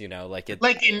Macca's. Like it.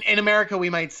 Like in America, we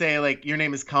might say like your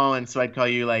name is Colin, so I'd call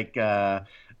you like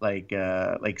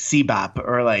Seabop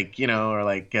or like or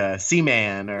like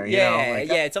Seaman or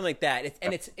it's something like that.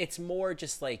 It's more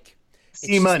just like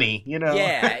Money,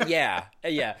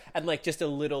 Yeah, and like just a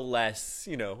little less,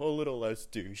 a little less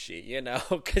douchey,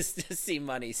 because See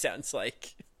Money sounds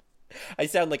like I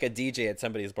sound like a DJ at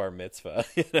somebody's bar mitzvah.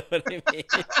 You know what I mean?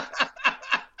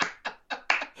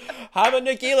 Have a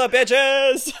Nikila,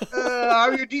 bitches!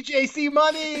 I'm your DJ C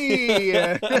Money!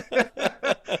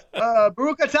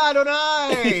 Baruch atah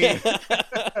Adonai!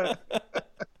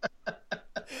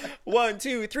 1,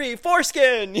 2, 3,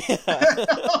 foreskin! Yeah.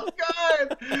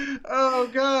 Oh,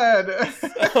 God!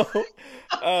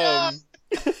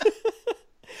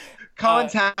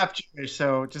 Colin's half Jewish,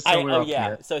 so just so we're all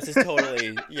clear. So it's just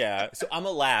totally, So I'm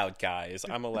allowed, guys.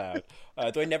 I'm allowed.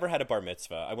 Though I never had a bar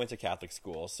mitzvah. I went to Catholic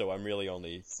school, so I'm really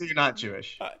only... So you're not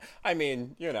Jewish. I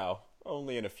mean,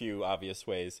 only in a few obvious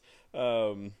ways.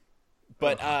 Okay,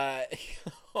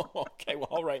 well,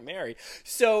 all right, Mary.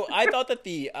 So I thought that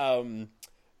the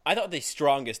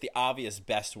strongest, the obvious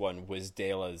best one was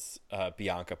Dela's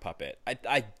Bianca puppet.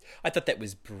 I thought that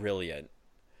was brilliant.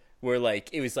 Where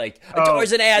it was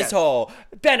Ador's an asshole.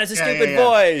 Ben has a stupid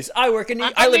voice. I work in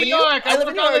I live in New York. I live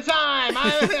in New York all the time.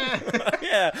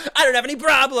 I don't have any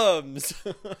problems.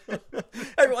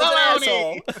 Everyone's an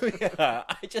asshole.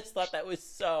 I just thought that was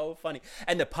so funny,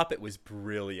 and the puppet was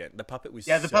brilliant. The puppet was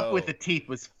the puppet with the teeth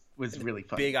was really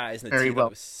funny. Big eyes and the teeth. It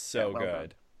was so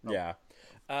good. Yeah.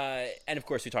 And of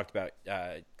course we talked about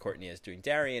Courtney as doing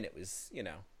Darian. It was it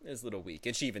was a little weak,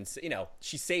 and she even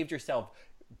she saved herself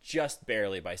just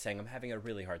barely by saying, "I'm having a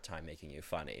really hard time making you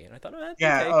funny," and I thought, "Oh, that's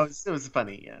okay." It was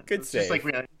funny. Yeah, good save.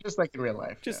 Just like in real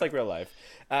life. Like real life.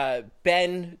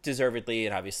 Ben deservedly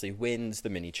and obviously wins the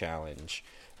mini challenge.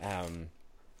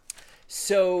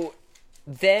 So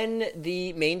then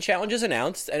the main challenge is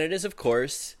announced, and it is, of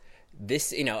course,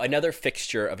 this another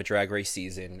fixture of a Drag Race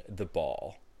season, the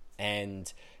ball,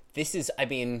 and this is,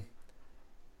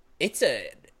 it's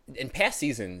in past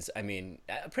seasons,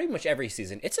 pretty much every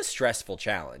season, it's a stressful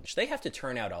challenge. They have to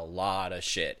turn out a lot of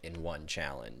shit in one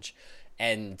challenge.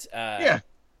 And they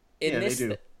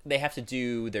have to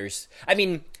do,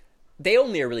 they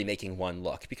only are really making one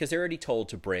look because they're already told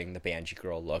to bring the Banji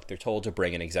Girl look. They're told to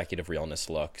bring an executive realness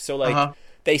look. So,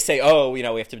 they say, we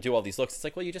have to do all these looks. It's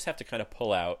like, well, you just have to kind of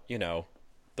pull out, the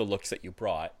looks that you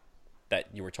brought, that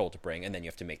you were told to bring, and then you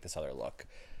have to make this other look.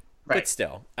 Right. But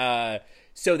still,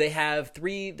 so they have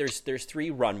three. There's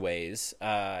three runways,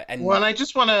 and I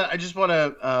just want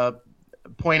to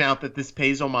point out that this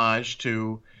pays homage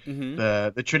to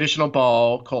the traditional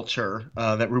ball culture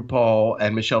that RuPaul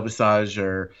and Michelle Visage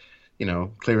are,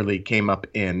 clearly came up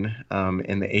in the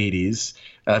 80s.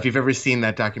 If you've ever seen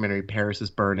that documentary Paris is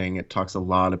Burning, it talks a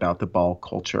lot about the ball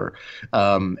culture.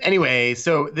 Anyway,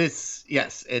 so this,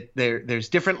 there's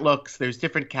different looks, there's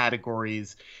different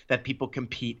categories that people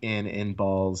compete in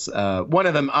balls. One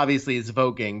of them obviously is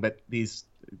voguing, but these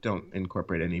don't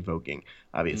incorporate any voguing,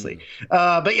 obviously.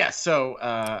 But yes, so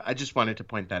I just wanted to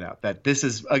point that out, that this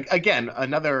is, again,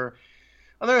 another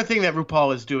thing that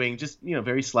RuPaul is doing, just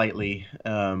very slightly,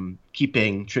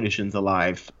 keeping traditions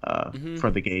alive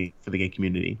for the gay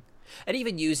community, and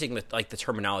even using the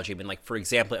terminology. For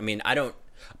example, I don't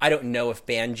know if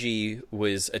Banji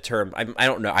was a term. I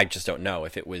don't know. I just don't know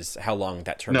if it was, how long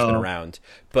that term's been around.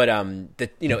 But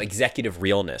executive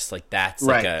realness, that's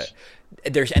right.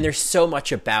 There's so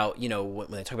much about,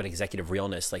 when I talk about executive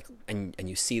realness, and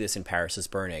you see this in Paris is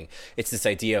Burning, it's this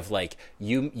idea of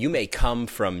you may come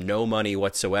from no money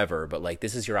whatsoever, but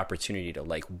this is your opportunity to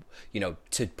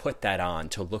to put that on,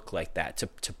 to look like that,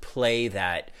 to play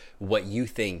that, what you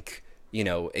think,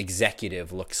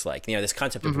 executive looks like, this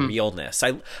concept of realness.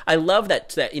 I love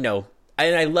that, and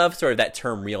I love sort of that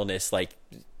term realness,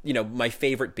 my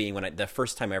favorite being the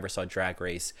first time I ever saw Drag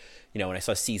Race, when I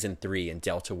saw season 3 and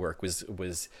Delta Work was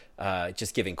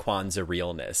just giving Kwanzaa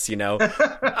realness, and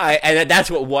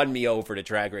that's what won me over to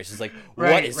Drag Race. It's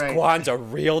what is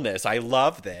Kwanzaa realness? I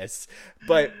love this,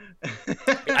 but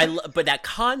but that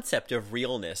concept of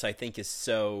realness, I think, is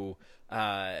so.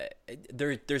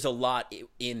 There's a lot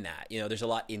in that, there's a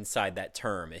lot inside that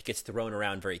term. It gets thrown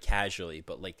around very casually,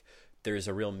 but there's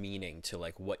a real meaning to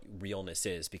what realness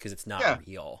is, because it's not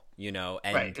real,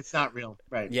 and right. It's not real.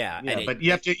 Right. Yeah. But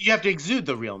you have to exude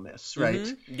the realness, right?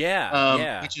 Mm-hmm.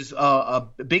 Yeah. Which is a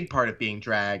big part of being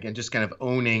drag, and just kind of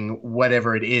owning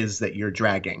whatever it is that you're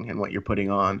dragging and what you're putting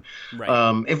on.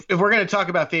 Right. If we're going to talk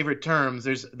about favorite terms,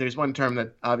 there's one term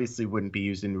that obviously wouldn't be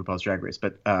used in RuPaul's Drag Race,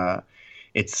 but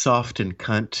it's soft and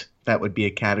cunt. That would be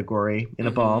a category in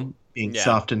a ball. Being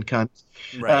soft and cunt,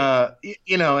 right?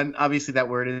 And obviously that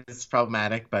word is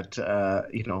problematic, but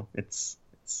it's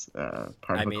part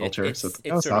of the culture. It's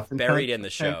sort of buried in the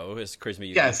show, as Charisma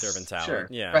uses servant talent. Sure.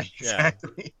 Yeah, right,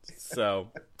 exactly.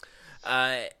 So,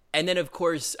 and then of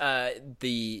course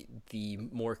the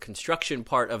more construction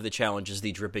part of the challenge is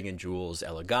the Dripping in Jewels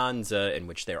Eleganza, in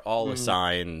which they're all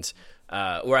assigned.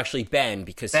 Or actually Ben,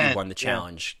 because he won the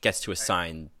challenge, gets to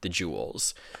assign the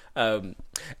jewels. And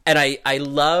I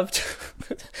loved,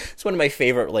 it's one of my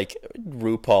favorite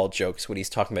RuPaul jokes when he's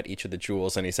talking about each of the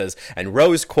jewels, and he says, and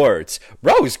Rose Quartz,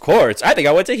 I think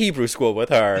I went to Hebrew school with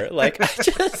her. I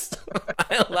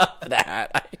love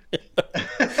that.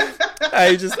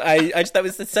 That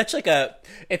was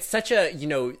such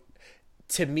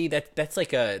to me, that's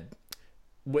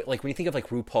like when you think of like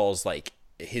RuPaul's like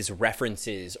his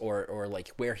references or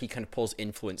like where he kind of pulls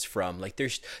influence from, like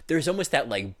there's almost that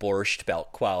like borscht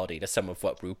belt quality to some of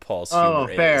what RuPaul's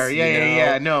humor is. Oh, fair. You know?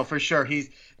 Yeah. No, for sure. He's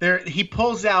there. He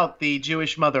pulls out the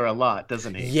Jewish mother a lot,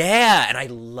 doesn't he? Yeah, and I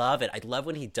love it. I love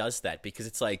when he does that because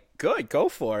it's like, good, go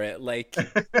for it. Like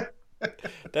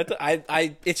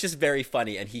that. It's just very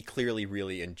funny, and he clearly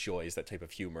really enjoys that type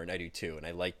of humor, and I do too. And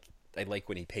I like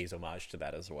when he pays homage to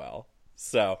that as well.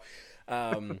 So,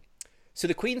 so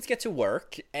the queens get to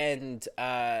work, and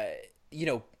you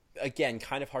know, again,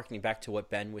 kind of harkening back to what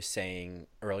Ben was saying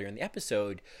earlier in the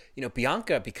episode, you know,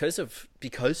 Bianca,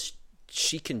 because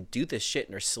she can do this shit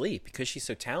in her sleep, because she's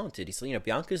so talented. He's, you know,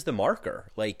 Bianca's the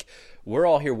marker. Like, we're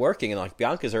all here working, and like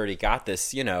Bianca's already got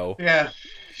this, you know,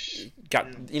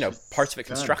 got, you know, parts of it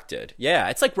constructed. Yeah,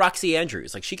 it's like Roxy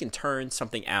Andrews. Like, she can turn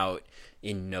something out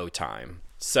in no time.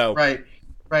 So right.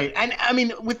 And I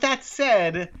mean, with that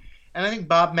said, and I think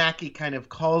Bob Mackie kind of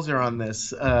calls her on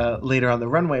this later on the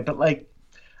runway, but like,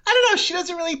 I don't know, she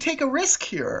doesn't really take a risk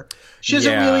here. She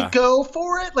doesn't really go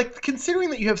for it. Like,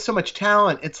 considering that you have so much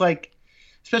talent, it's like,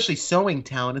 especially sewing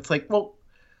talent, it's like, well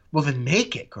then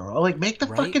make it, girl. Like, make the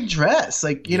fucking dress.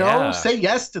 Like, you know, say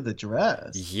yes to the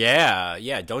dress.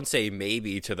 Yeah. Don't say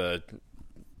maybe to the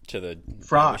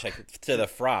frock. To the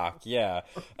frock. Yeah.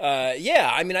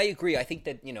 I mean, I agree. I think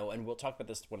that, you know, and we'll talk about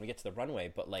this when we get to the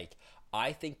runway, but like,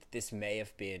 I think that this may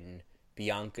have been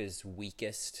Bianca's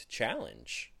weakest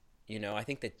challenge. You know, I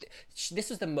think that this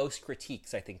was the most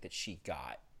critiques I think that she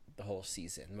got the whole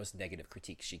season, the most negative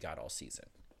critiques she got all season.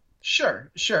 Sure.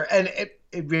 And it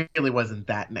really wasn't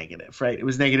that negative, right? It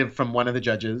was negative from one of the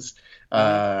judges.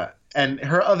 And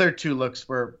her other two looks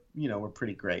were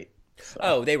pretty great. So.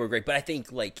 Oh, they were great. But I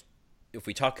think, like, if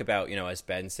we talk about, you know, as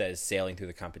Ben says, sailing through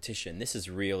the competition, these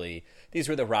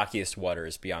were the rockiest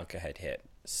waters Bianca had hit.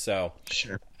 So,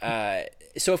 sure.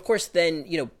 So of course, then,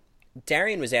 you know,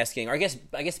 Darian was asking, or I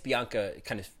guess Bianca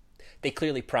they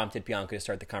clearly prompted Bianca to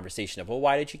start the conversation of, well,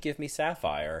 why did you give me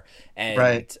Sapphire?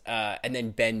 And and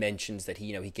then Ben mentions that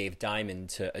he gave Diamond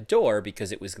to Adore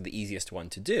because it was the easiest one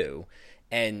to do.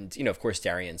 And, you know, of course,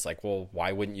 Darian's like, well,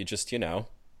 why wouldn't you just, you know,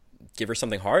 give her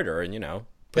something harder and, you know,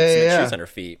 put some shoes on her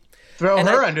feet. Throw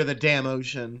her under the damn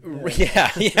ocean.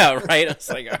 Yeah, right. I was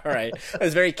like, all right. It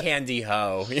was very Candy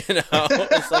Ho, you know.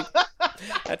 It's like,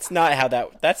 that's not how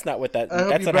that's not what that.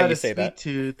 That's not how you say that.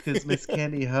 Tooth, because Miss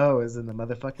Candy Ho is in the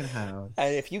motherfucking house.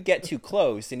 And if you get too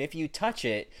close, and if you touch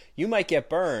it, you might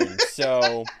get burned.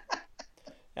 So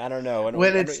I don't know.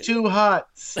 When it's too hot,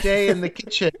 stay in the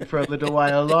kitchen for a little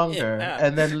while longer,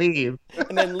 and then leave.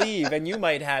 And you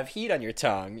might have heat on your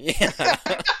tongue. Yeah.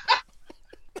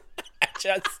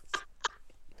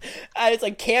 It's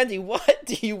like, Candy, what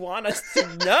do you want us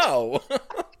to know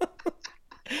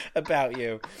about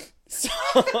you? So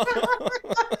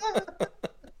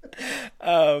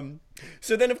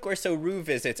then, of course, Rue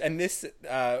visits, and this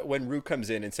when Rue comes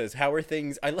in and says, "How are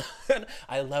things?"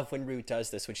 I love when Rue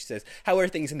does this, when she says, "How are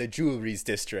things in the jewelries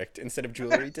district?" instead of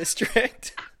jewelry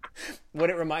district. What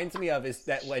it reminds me of is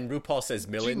that when RuPaul says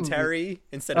military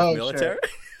instead of military. Sure.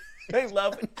 I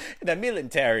love the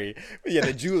military. Yeah,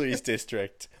 the jewelries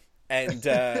district. And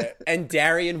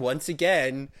Darian once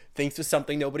again thinks of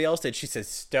something nobody else did. She says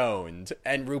stoned,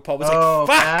 and RuPaul was like,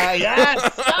 "Fuck,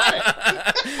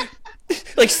 yes,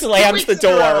 like slams the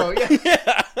door."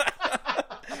 Yeah.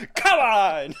 Come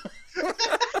on.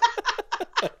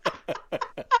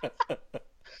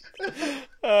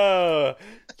 Oh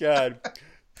God.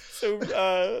 So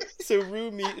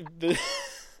Rue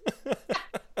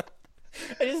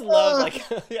I just love like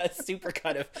a super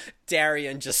cut of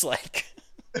Darian just like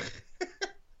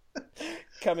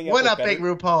coming up one-upping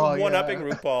RuPaul. One-upping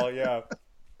RuPaul, yeah.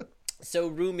 So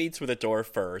Rue meets with Adore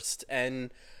first,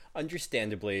 and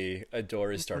understandably,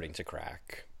 Adore is starting to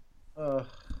crack.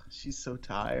 She's so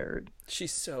tired.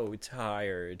 She's so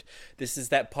tired. This is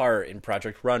that part in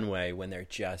Project Runway when they're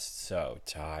just so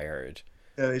tired.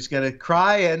 They just gotta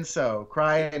cry and sew,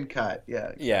 cry and cut.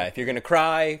 Yeah. Yeah. If you're gonna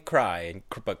cry,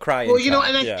 but cry. Well, and cut.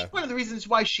 And I think one of the reasons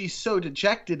why she's so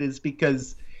dejected is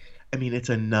because, I mean, it's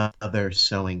another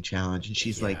sewing challenge, and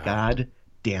she's like, God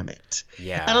damn it.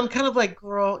 Yeah. And I'm kind of like,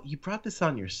 girl, you brought this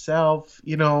on yourself,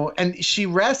 you know. And she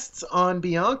rests on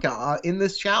Bianca in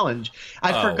this challenge.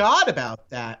 I forgot about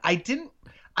that. I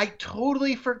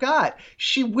totally forgot.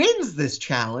 She wins this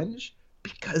challenge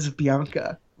because of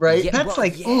Bianca. Right? Yeah, that's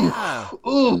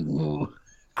ooh.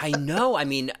 I know. I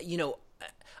mean, you know,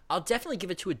 I'll definitely give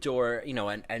it to Adore, you know,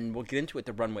 and we'll get into it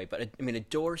the runway, but I mean,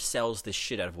 Adore sells the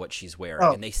shit out of what she's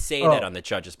wearing, and they say that on the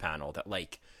judges panel, that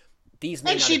like these.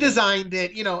 And she designed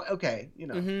it, you know. Okay, you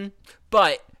know. Mm-hmm.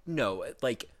 But no,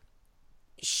 like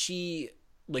she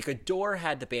like Adore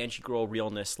had the Banshee Girl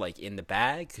realness like in the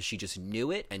bag because she just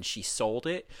knew it and she sold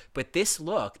it. But this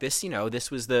look, this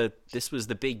was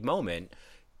the big moment.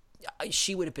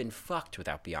 She would have been fucked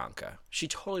without Bianca. She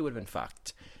totally would have been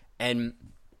fucked. And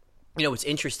what's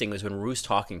interesting was when Rue's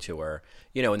talking to her,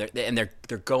 and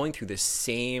they're going through this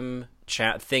same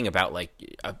chat thing about like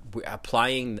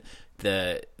applying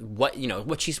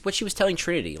what she was telling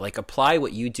Trinity, like apply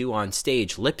what you do on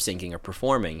stage, lip syncing or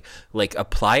performing, like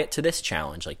apply it to this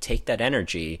challenge, like take that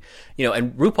energy,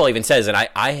 and RuPaul even says, and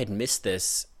I had missed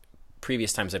this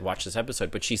previous times I'd watched this episode,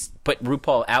 but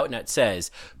RuPaul out and out says,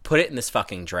 put it in this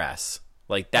fucking dress.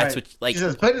 Like that's right. What like she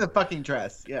says, put it in the fucking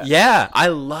dress. Yeah, I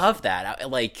love that.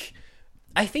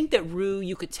 I think that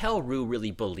you could tell Rue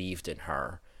really believed in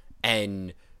her,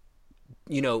 and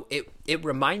it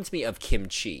reminds me of Kim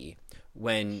Chi.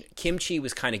 When Kim Chi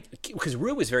was because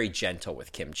Rue was very gentle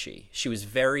with Kim Chi. She was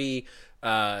very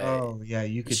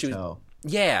you could tell.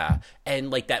 Yeah, and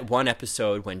like that one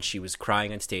episode when she was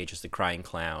crying on stage as the crying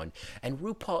clown, and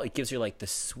RuPaul, it gives her like the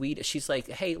sweet. She's like,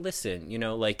 hey, listen,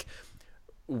 like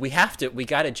we got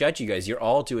to judge you guys. You're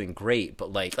all doing great,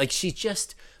 but like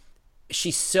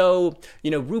she's so,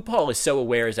 RuPaul is so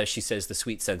aware, as she says, the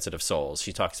sweet sensitive souls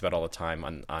she talks about all the time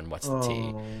on What's the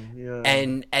Tea. Yeah.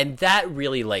 And that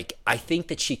really, like, I think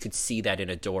that she could see that in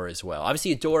Adore as well.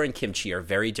 Obviously Adore and Kim Chi are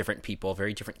very different people,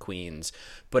 very different queens,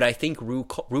 but I think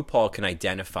RuPaul can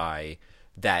identify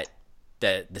that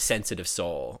the sensitive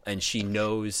soul, and she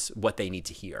knows what they need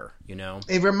to hear,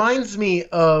 It reminds me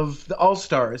of the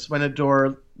All-Stars when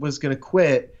Adore was going to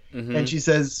quit, and she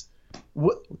says,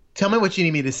 tell me what you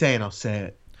need me to say and I'll say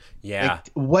it. Yeah.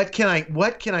 Like,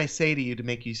 what can I say to you to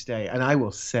make you stay? And I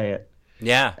will say it.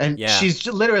 Yeah. And she's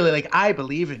literally like, I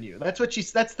believe in you. That's what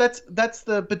that's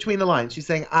the between the lines. She's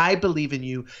saying, I believe in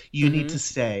you. You need to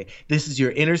stay. This is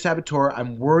your inner saboteur.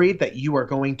 I'm worried that you are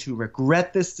going to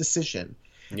regret this decision.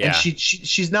 Yeah. And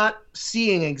she's not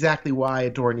seeing exactly why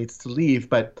Adore needs to leave,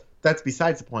 but that's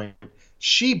besides the point.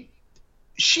 She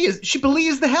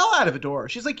believes the hell out of Adore.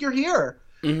 She's like, you're here.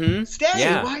 Mm-hmm. Stay.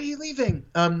 Yeah. Why are you leaving?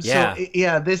 So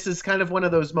this is kind of one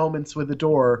of those moments with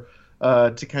Adore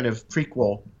to kind of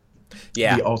prequel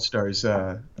the All-Stars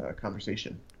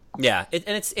conversation. Yeah,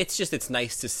 it's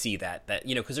nice to see that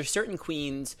because there's certain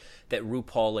queens that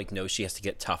RuPaul like knows she has to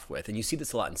get tough with, and you see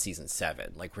this a lot in season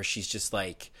 7, like where she's just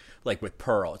like with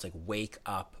Pearl, it's like, wake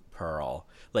up, Pearl.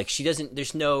 Like she doesn't.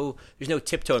 There's no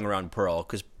tiptoeing around Pearl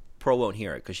because Pearl won't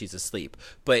hear it because she's asleep.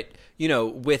 But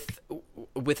with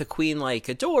a queen like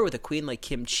Adore, with a queen like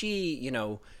Kim Chi,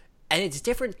 and it's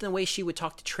different than the way she would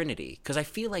talk to Trinity, because I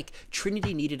feel like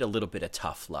Trinity needed a little bit of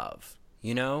tough love,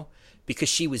 because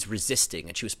she was resisting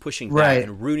and she was pushing back, right.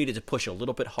 And Rue needed to push a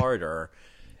little bit harder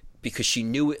because she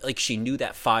knew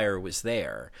that fire was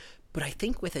there. But I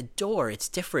think with Adore, it's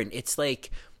different. It's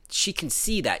like she can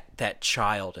see that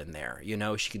child in there,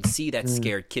 she can see that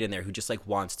scared kid in there who just like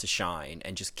wants to shine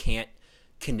and just can't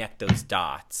connect those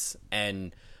dots.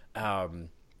 And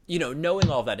knowing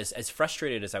all of that, as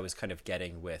frustrated as I was kind of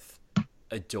getting with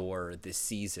Adore this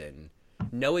season,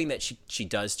 knowing that she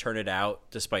does turn it out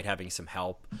despite having some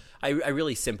help, I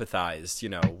really sympathized,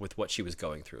 with what she was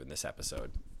going through in this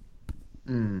episode.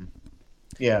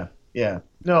 Yeah.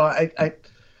 No,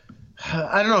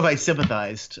 I don't know if I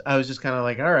sympathized. I was just kind of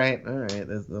like, all right.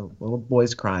 The little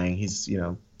boy's crying. He's,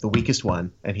 the weakest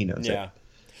one, and he knows it.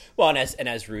 Well, and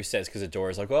as Rue says, because Adore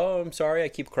is like, oh, I'm sorry, I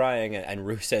keep crying, and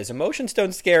Rue says, emotions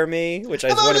don't scare me, which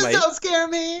is one of my don't scare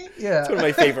me. Yeah, it's one of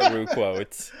my favorite Rue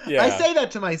quotes. Yeah, I say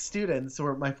that to my students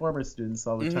or my former students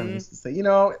all the time. I used to say,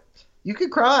 you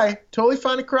could cry, totally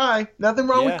fine to cry, nothing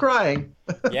wrong with crying.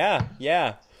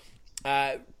 Yeah.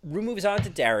 Rue moves on to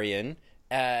Darian,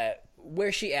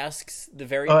 where she asks the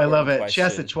very important I love it. question. She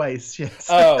asked it twice. Yes.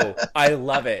 Oh, I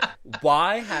love it.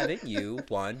 Why haven't you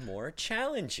won more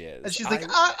challenges? And she's like,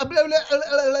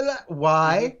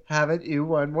 why haven't you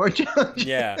won more challenges?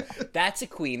 Yeah, that's a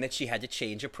queen that she had to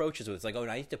change approaches with. It's like,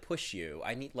 I need to push you.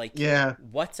 I need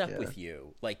what's up with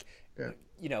you? Like,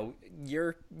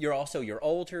 you're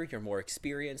older, you're more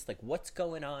experienced. Like, what's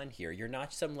going on here? You're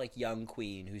not some like young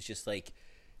queen who's just like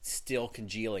still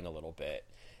congealing a little bit.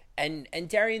 And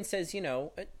Darian says,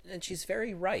 and she's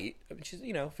very right. I mean, she's,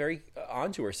 very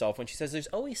onto herself when she says there's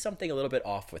always something a little bit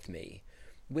off with me,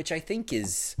 which I think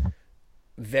is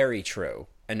very true.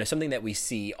 And something that we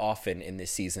see often in this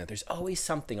season, that there's always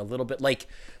something a little bit like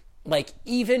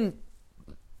even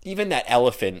that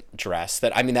elephant dress,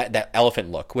 that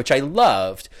elephant look, which I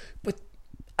loved, but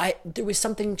there was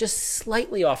something just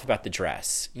slightly off about the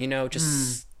dress,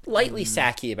 just slightly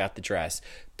sacky about the dress,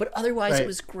 but otherwise it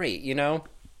was great,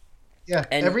 Yeah,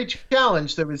 and every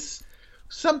challenge there was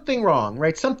something wrong,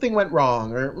 right? Something went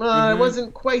wrong, or I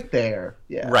wasn't quite there.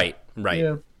 Yeah. Right.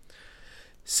 Yeah.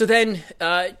 So then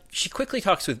she quickly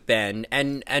talks with Ben,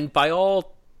 and by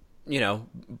all,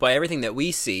 by everything that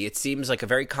we see, it seems like a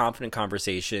very confident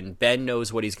conversation. Ben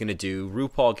knows what he's going to do.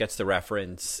 RuPaul gets the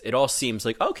reference. It all seems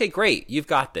like, okay, great, you've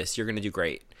got this. You're going to do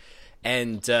great.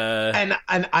 And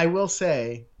I will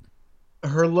say,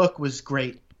 her look was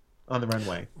great on the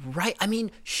runway. Right. I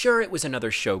mean, sure, it was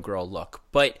another showgirl look,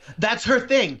 but that's her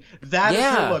thing. That is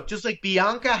her look. Just like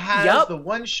Bianca has the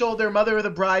one shoulder mother of the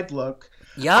bride look.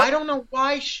 Yeah. I don't know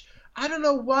why. I don't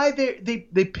know why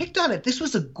they picked on it. This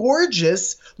was a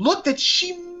gorgeous look that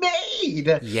she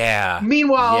made. Yeah.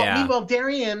 Meanwhile,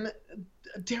 Darian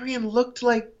looked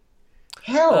like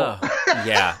hell.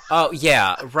 Yeah. Oh,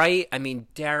 yeah. Right. I mean,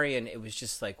 Darian. It was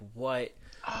just like, what?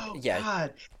 Oh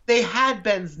God. They had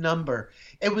Ben's number.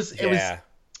 It was.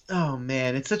 Oh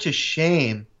man, it's such a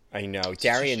shame. I know.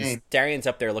 Darian's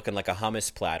up there looking like a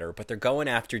hummus platter, but they're going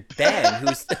after Ben,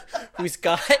 who's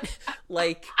got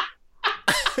like,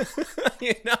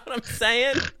 you know what I'm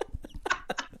saying?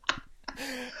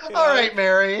 All right,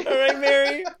 Mary.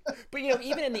 But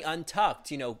even in the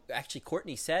Untucked, actually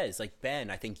Courtney says, like, Ben,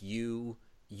 I think you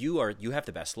have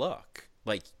the best look.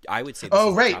 Like, I would say.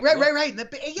 Right.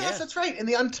 Yes, that's right. In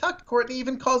the Untucked, Courtney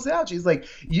even calls it out. She's like,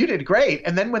 "You did great."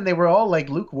 And then when they were all like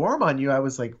lukewarm on you, I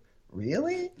was like,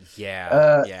 "Really?"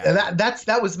 Yeah. And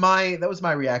that was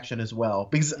my reaction as well,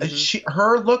 because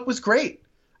her look was great.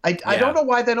 I don't know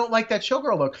why they don't like that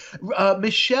showgirl look.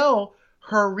 Michelle,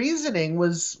 her reasoning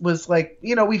was like,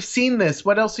 we've seen this.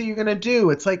 What else are you gonna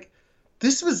do? It's like,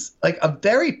 this was like a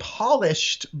very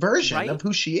polished version of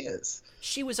who she is.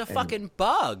 She was a fucking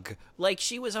bug. Like,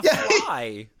 she was a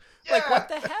fly. Yeah. Like, what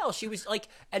the hell? She was like,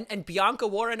 and Bianca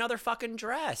wore another fucking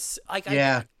dress. Like,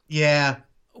 yeah.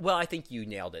 Well, I think you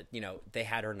nailed it. They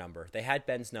had her number. They had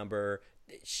Ben's number.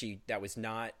 That was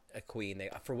not a queen.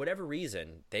 They, for whatever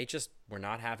reason, they just were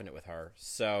not having it with her.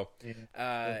 So,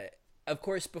 of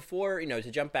course, before,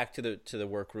 to jump back to the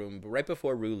workroom, but right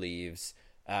before Rue leaves,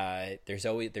 there's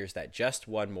that just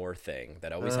one more thing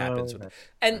that always happens with,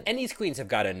 and these queens have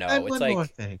got to know. It's like, more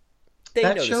thing. They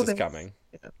know this is coming.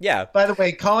 Yeah. By the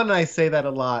way, Colin and I say that a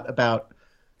lot about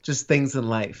just things in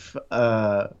life.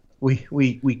 We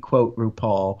quote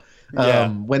RuPaul.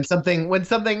 When something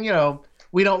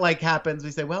we don't like happens,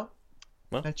 we say, well,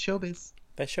 that's showbiz.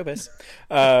 That's showbiz.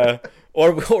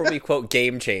 Or we quote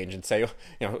Game Change and say,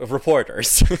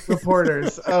 reporters.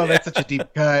 Reporters. Oh, that's such a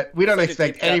deep cut. We don't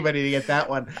expect anybody to get that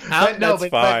one. But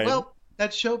fine. Well,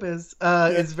 that's showbiz.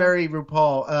 Is very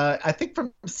RuPaul. I think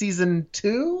from season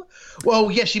 2.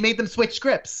 Well, yeah, she made them switch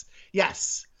scripts.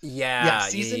 Yes. Yeah.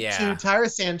 Season 2, Tyra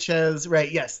Sanchez.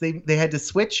 Right. Yes, they had to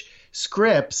switch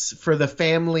scripts for the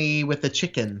family with the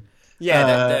chicken.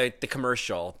 Yeah, the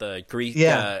commercial, the grease,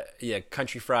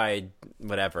 country fried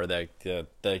whatever, the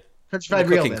country fried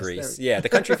realness. Grease. Yeah, the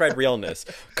country fried realness.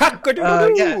 So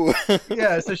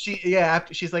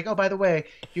after she's like, oh, by the way,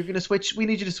 you're gonna switch. We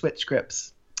need you to switch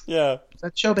scripts. Yeah,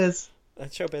 that's showbiz.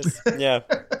 Yeah.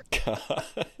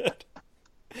 God.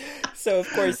 So of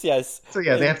course, yes. So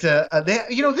yeah, they have to.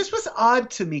 This was odd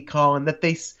to me, Colin, that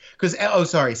because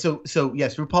So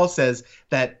yes, RuPaul says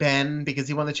that Ben, because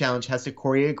he won the challenge, has to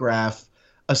choreograph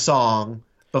a song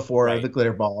before the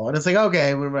glitter ball, and it's like,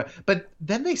 okay, but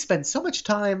then they spent so much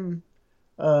time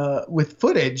with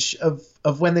footage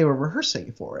of when they were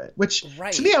rehearsing for it, which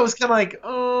to me I was kind of like,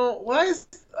 oh, why is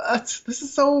this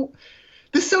is so.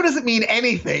 This so doesn't mean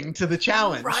anything to the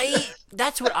challenge. Right?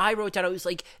 That's what I wrote down. I was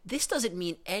like, this doesn't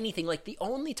mean anything. Like, the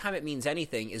only time it means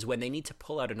anything is when they need to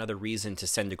pull out another reason to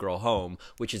send a girl home,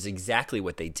 which is exactly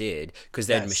what they did. Because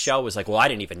then Michelle was like, well, I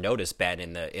didn't even notice Ben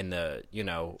in the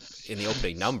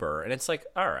opening number. And it's like,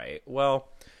 all right, well,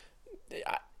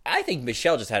 I think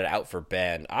Michelle just had it out for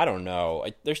Ben. I don't know.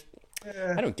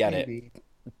 I don't get it.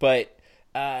 But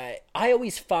I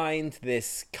always find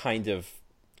this kind of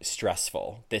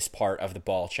stressful, this part of the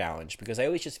ball challenge, because I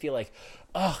always just feel like,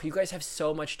 oh, you guys have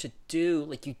so much to do,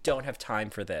 like, you don't have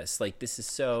time for this, like, this is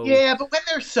so. Yeah, but when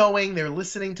they're sewing, they're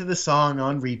listening to the song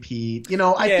on repeat,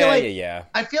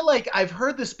 I feel like I've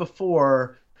heard this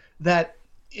before, that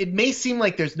it may seem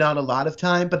like there's not a lot of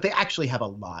time, but they actually have a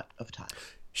lot of time.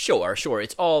 Sure.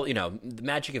 It's all, the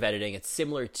magic of editing. It's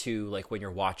similar to, like, when you're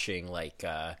watching, like,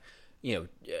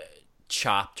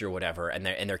 Chopped or whatever, and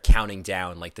they're counting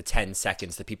down like the 10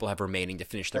 seconds that people have remaining to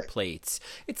finish their plates.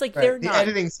 It's like they're not. The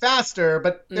editing's faster,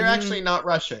 but they're actually not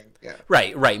rushing. Yeah.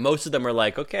 Right. Most of them are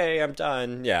like, okay, I'm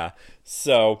done. Yeah.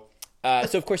 So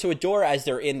of course, Adora, as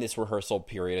they're in this rehearsal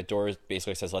period, Adora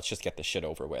basically says, let's just get this shit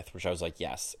over with, which I was like,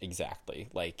 yes, exactly.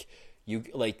 Like,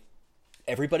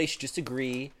 everybody should just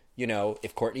agree. you know,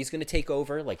 if Courtney's going to take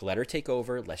over, like, let her take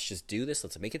over. Let's just do this.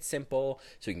 Let's make it simple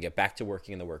so we can get back to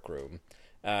working in the workroom.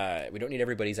 We don't need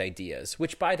everybody's ideas,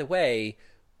 which, by the way,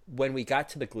 when we got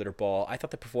to the glitter ball, I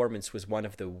thought the performance was one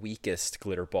of the weakest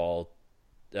glitter ball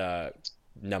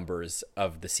numbers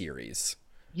of the series.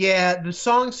 Yeah, the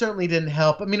song certainly didn't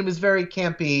help. I mean, it was very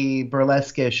campy,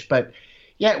 burlesque-ish, but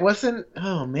yeah, it wasn't.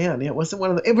 Oh man, it wasn't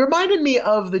one of the. It reminded me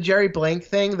of the Jerry Blank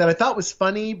thing that I thought was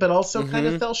funny, but also kind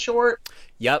of fell short.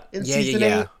 Yep. In season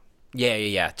 8.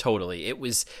 Yeah, totally. It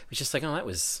was just like, oh, that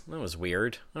was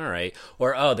weird. All right.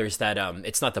 Or there's that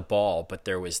it's not the ball, but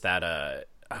there was that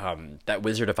that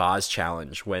Wizard of Oz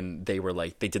challenge when they were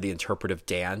like, they did the interpretive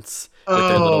dance with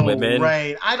their little women.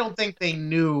 Right. I don't think they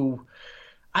knew.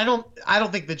 I don't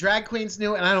think the drag queens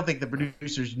knew, and I don't think the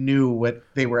producers knew what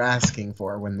they were asking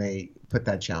for when they put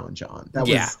that challenge on.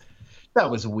 That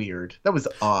was weird. That was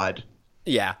odd.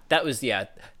 Yeah, that was,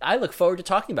 I look forward to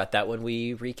talking about that when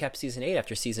we recap season 8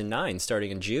 after season 9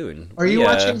 starting in June. Are you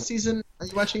watching season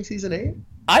 8?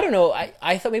 I don't know.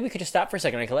 I thought maybe we could just stop for a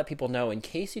second. I could let people know. In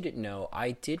case you didn't know,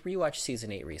 I did rewatch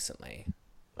season 8 recently.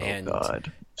 And,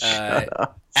 God.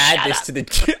 Add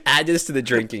this to the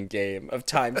drinking game of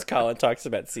times Colin talks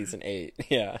about season 8.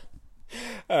 Yeah.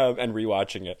 And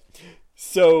rewatching it.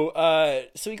 So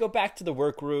we go back to the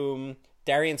workroom.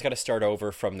 Darian's got to start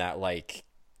over from that, like,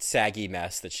 saggy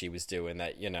mess that she was doing,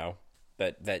 that, you know,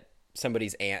 that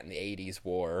somebody's aunt in the 80s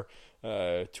wore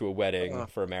to a wedding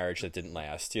for a marriage that didn't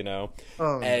last, you know?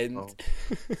 And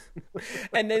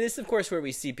then this, of course, where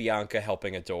we see Bianca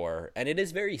helping Adore, and it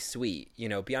is very sweet. You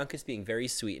know, Bianca's being very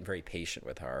sweet and very patient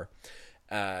with her.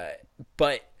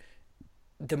 But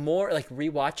the more, like,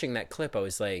 rewatching that clip, I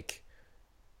was like,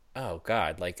 oh,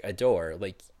 God, like, Adore,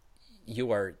 like,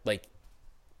 you are, like,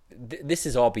 this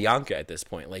is all Bianca at this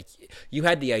point. Like, you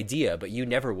had the idea, but you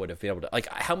never would have been able to, like,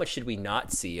 how much did we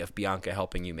not see of Bianca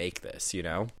helping you make this, you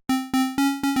know?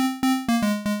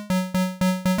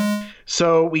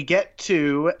 So we get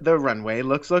to the runway,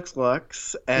 looks,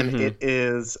 and it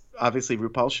is obviously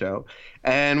RuPaul's show.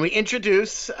 And we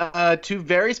introduce two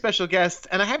very special guests.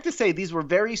 And I have to say, these were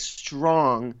very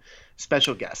strong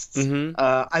special guests.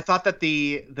 I thought that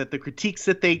the critiques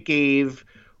that they gave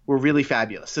were really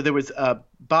fabulous. So there was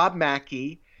Bob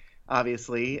Mackie,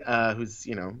 obviously, who's,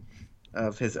 you know,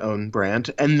 of his own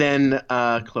brand, and then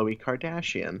Khloe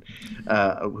Kardashian,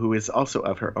 who is also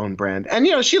of her own brand. And,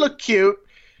 you know, she looked cute.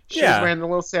 She was wearing the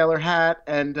little sailor hat,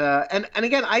 and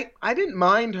again, I didn't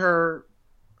mind her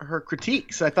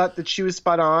critiques. I thought that she was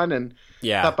spot on, and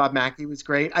thought Bob Mackie was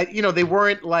great. They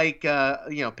weren't like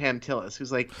Pam Tillis,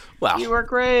 who's like, well, you were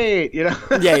great, you know.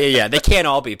 yeah. They can't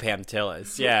all be Pam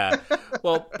Tillis. Yeah.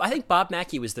 Well, I think Bob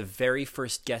Mackie was the very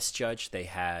first guest judge they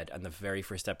had on the very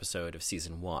first episode of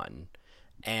season 1.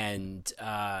 And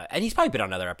he's probably been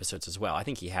on other episodes as well. I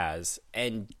think he has.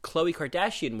 And Khloe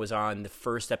Kardashian was on the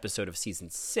first episode of season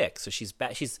 6. So she's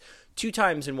back. She's 2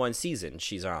 times in one season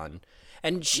she's on.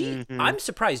 And I'm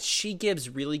surprised. She gives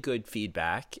really good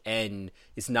feedback and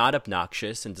is not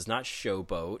obnoxious and does not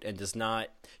showboat and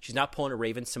she's not pulling a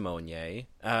Raven Simone.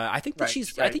 I think that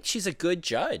I think she's a good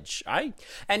judge.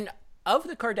 And of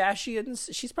the Kardashians,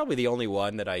 she's probably the only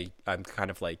one that I'm kind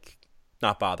of like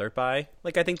not bothered by.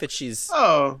 Like, I think that she's...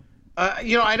 I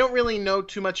don't really know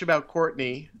too much about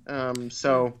Kourtney,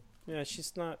 so... Yeah,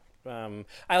 she's not...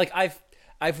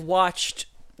 I've watched,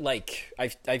 like...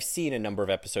 I've seen a number of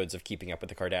episodes of Keeping Up with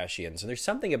the Kardashians, and there's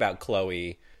something about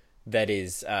Khloe that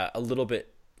is a little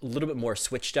bit more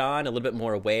switched on, a little bit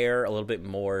more aware, a little bit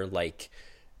more, like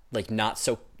not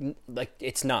so, like,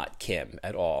 it's not Kim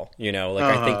at all, you know. Like,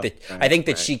 I think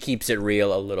that she keeps it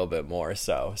real a little bit more.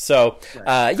 So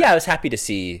I was happy to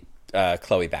see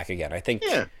Khloe back again. I think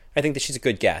that she's a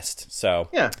good guest. So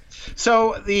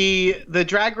So the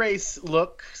Drag Race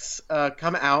looks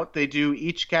come out. They do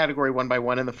each category one by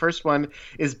one, and the first one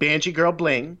is Banshee Girl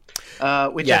Bling,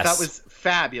 which I thought was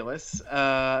fabulous.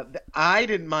 I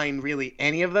didn't mind really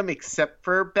any of them except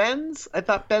for Ben's. I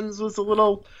thought Ben's was a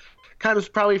little... kind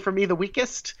of probably for me the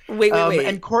weakest. Wait.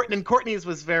 And Kourtney's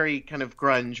was very kind of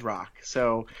grunge rock.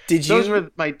 So those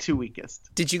were my 2 weakest.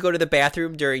 Did you go to the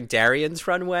bathroom during Darian's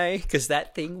runway? Because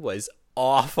that thing was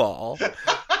awful.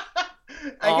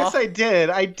 I guess I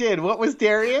did. What was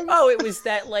Darian? Oh, it was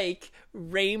that, like,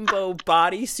 rainbow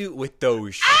bodysuit with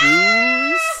those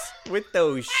shoes.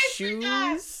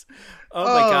 Forgot.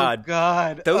 Oh my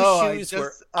God. Those shoes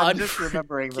were I'm just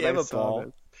remembering that I saw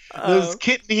this. Those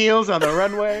kitten heels on the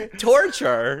runway.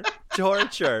 Torture.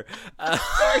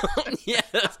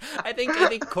 Yes, I think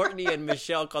Kourtney and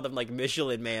Michelle called them, like,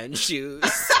 Michelin Man shoes.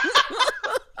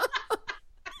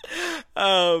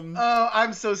 Oh,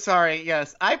 I'm so sorry.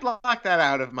 Yes, I blocked that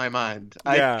out of my mind.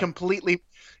 Yeah. I completely,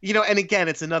 and again,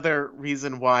 it's another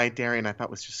reason why Darian I thought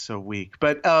was just so weak.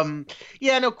 But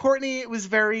yeah, no, Courtney was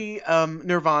very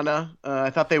Nirvana. I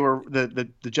thought they were the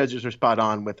judges were spot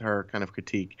on with her kind of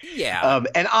critique. Yeah.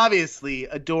 And obviously,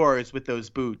 Adores with those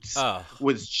boots Oh.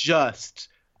 was just.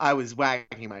 I was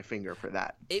wagging my finger for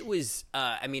that. It was,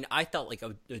 I mean, I felt like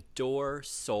Adore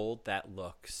sold that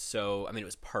look. So, I mean, it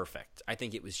was perfect. I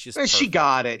think it was just She perfect.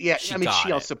 got it. Yeah. She I mean, got she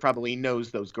it. also probably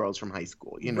knows those girls from high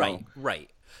school,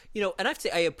 Right. And I have to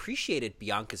say, I appreciated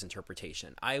Bianca's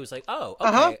interpretation. I was like, oh, okay,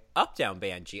 Uh-huh. Uptown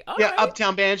Banshee. All Yeah, right.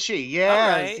 Uptown Banshee. Yes,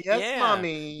 All right. yes, Yeah.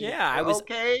 mommy. Yeah, I was-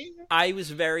 okay. I was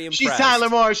very impressed. She's Tyler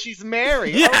Moore. She's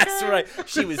Mary. Yes, okay. right.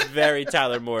 She was very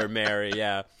Tyler Moore Mary,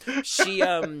 yeah. She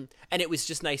and it was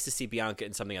just nice to see Bianca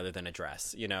in something other than a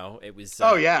dress, It was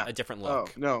Oh yeah, a different Oh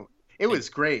look. no, it was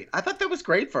great. I thought that was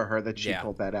great for her that she Yeah.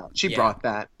 pulled that out. She Yeah. brought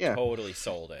that. Yeah, Totally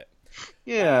sold it.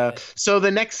 yeah. So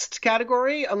the next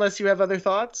category, unless you have other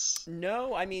thoughts.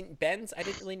 No, I mean Ben's. I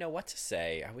didn't really know what to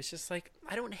say. I was just like,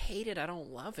 I don't hate it. I don't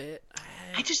love it.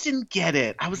 I just didn't get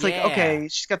it. I was like, Yeah. okay,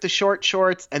 she's got the short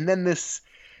shorts and then this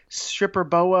stripper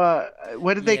boa.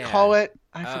 What did they Yeah. call it?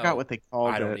 I Oh, forgot what they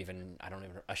called I don't it. even.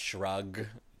 A shrug.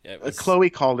 It was, Chloe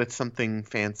called it something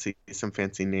fancy, some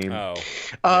fancy name.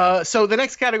 Oh. So the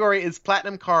next category is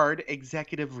Platinum Card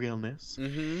Executive Realness,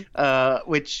 Mm-hmm.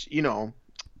 which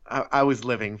I was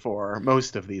living for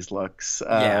most of these looks.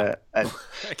 Yeah. The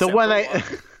Except one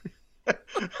for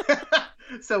I.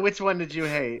 So which one did you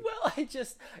hate? Well, I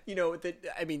just,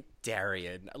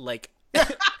 Darian, like,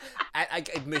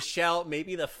 Michelle,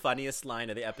 maybe the funniest line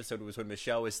of the episode was when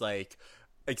Michelle was like,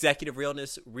 executive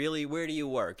realness, really, where do you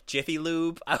work? Jiffy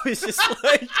Lube? I was just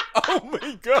like, oh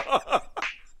my God.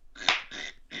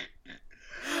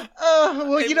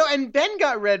 Well, and Ben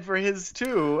got red for his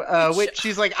too, which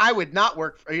she's like, I would not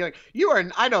work for you. Like,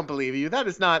 I don't believe you. That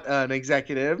is not an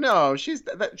executive. No,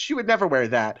 she would never wear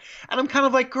that. And I'm kind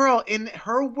of like, girl, in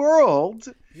her world,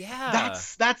 Yeah.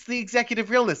 that's the executive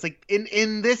realness. Like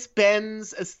in this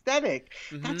Ben's aesthetic,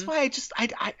 Mm-hmm. that's why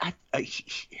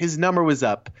his number was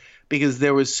up because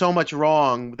there was so much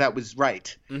wrong that was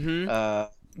right.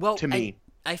 Well, to me.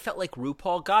 I felt like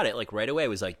RuPaul got it like right away. It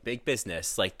was like Big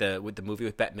Business, like the movie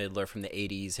with Bette Midler from the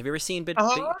 80s. Have you ever seen Big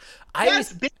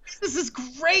Yes, Big Business is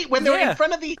great when they're Yeah. in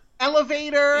front of the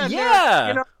elevator. And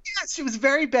Yeah. yes, she was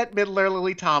very Bette Midler,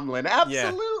 Lily Tomlin.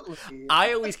 Absolutely.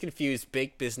 I always confuse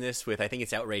Big Business with, I think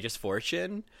it's Outrageous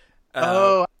Fortune.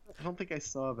 I don't think I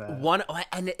saw that.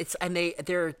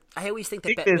 I always think that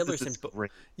Big Bette Business Midler's is in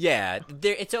great. Yeah,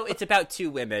 it's about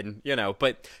two women,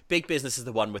 but Big Business is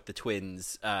the one with the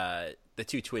twins, the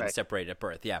two twins Right. separated at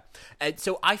birth, yeah. And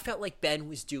so I felt like Ben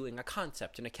was doing a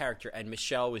concept and a character, and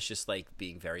Michelle was just like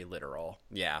being very literal,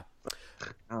 yeah.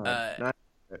 Not-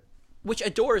 Which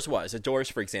Adores was. Adores,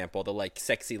 for example, the like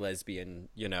sexy lesbian,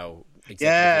 executive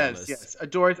yes, illness. yes.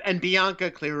 Adores and Bianca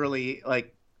clearly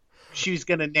like she's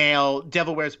gonna nail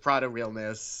Devil Wears Prada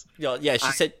realness. Yeah,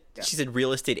 she said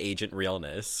real estate agent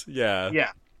realness.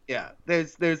 Yeah. Yeah.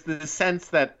 There's the sense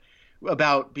that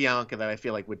about Bianca that I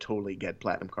feel like would totally get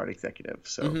Platinum Card Executive.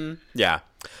 So Yeah.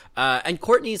 And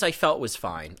Courtney's I felt was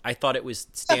fine. I thought it was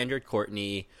standard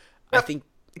Courtney. I think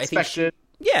expected.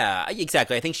 yeah,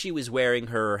 exactly. I think she was wearing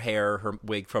her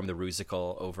wig from the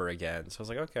Rusical over again. So I was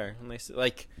like, okay, nice.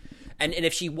 Like, and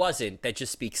if she wasn't, that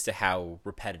just speaks to how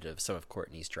repetitive some of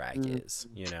Courtney's drag is,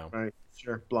 Right,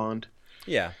 sure, blonde.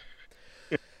 Yeah.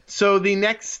 So the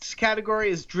next category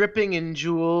is Dripping in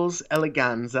Jewels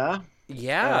Eleganza.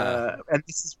 Yeah. And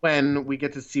this is when we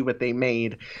get to see what they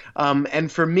made. And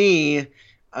for me,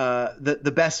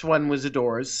 the best one was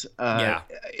Adores. Yeah.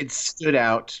 It stood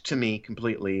out to me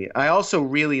completely. I also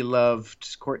really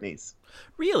loved Courtney's.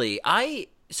 Really? I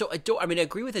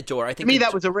agree with Adore. I think To me,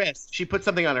 that was a risk. She put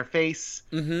something on her face.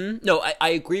 No, I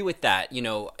agree with that.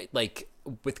 Like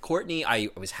with Courtney, I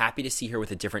was happy to see her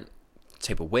with a different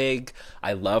type of wig.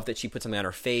 I love that she put something on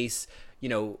her face.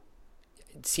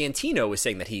 Santino was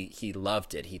saying that he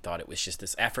loved it. He thought it was just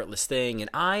this effortless thing. And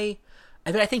I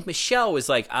think Michelle was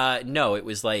like, no, it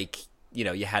was like,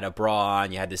 you had a bra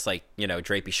on, you had this like,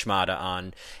 drapey schmata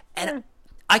on. And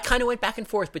I kind of went back and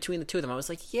forth between the two of them. I was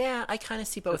like, yeah, I kind of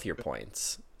see both your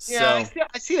points. Yeah,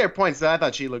 I see their points. I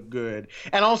thought she looked good.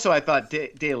 And also I thought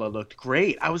Dela looked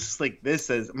great. I was just like, this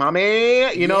is mommy,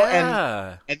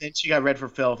 Yeah. and then she got red for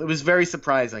filth. It was very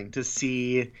surprising to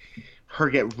see her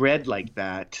get red like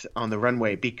that on the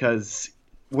runway because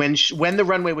when the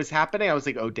runway was happening, I was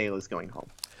like, oh, Dela's going home.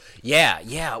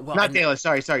 Yeah. Well, Not Dela,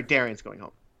 sorry, Darian's going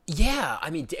home. Yeah, I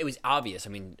mean, it was obvious.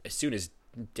 I mean, as soon as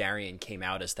Darian came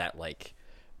out as that, like,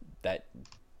 that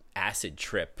acid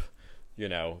trip,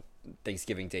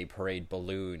 Thanksgiving Day parade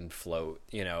balloon float,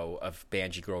 of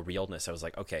Banji Girl realness. I was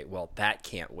like, okay, well, that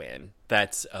can't win.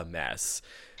 That's a mess.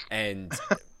 And,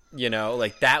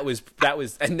 that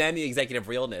was, and then the executive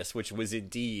realness, which was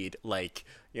indeed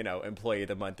employee of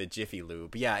the month at Jiffy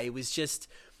Lube. Yeah, it was just,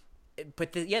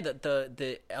 but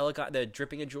the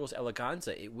dripping in jewels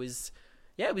eleganza, it was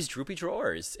droopy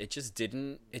drawers. It just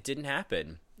didn't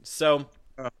happen. So,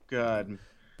 oh God.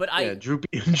 But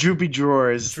droopy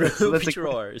drawers. Droopy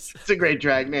drawers. It's a great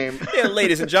drag name. Yeah,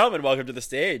 ladies and gentlemen, welcome to the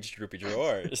stage, Droopy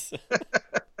Drawers.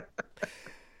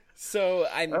 So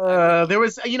there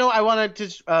was, I wanted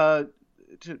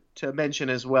to mention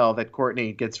as well that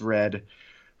Courtney gets red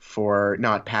for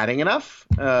not padding enough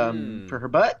for her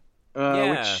butt,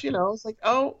 which it's like,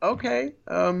 oh, okay.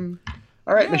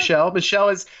 All right, yeah.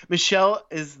 Michelle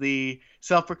is the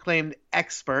self-proclaimed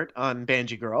expert on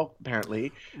Banji Girl,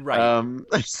 apparently. Right.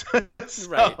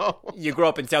 Right. You grow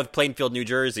up in South Plainfield, New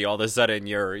Jersey. All of a sudden,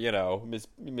 you're, Miss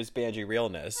Banji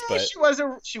realness. But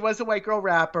she was a white girl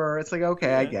rapper. It's like,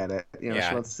 okay, I get it. She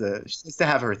wants to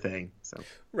have her thing. So.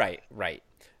 Right.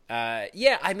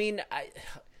 I mean,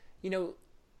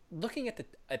 looking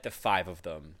at the five of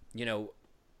them,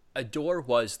 Adore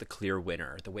was the clear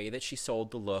winner. The way that she sold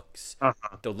the looks,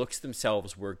 the looks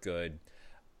themselves were good.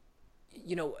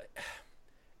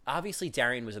 Obviously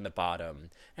Darian was in the bottom.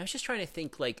 And I was just trying to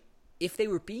think, if they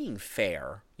were being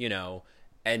fair,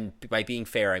 and by being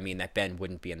fair, I mean that Ben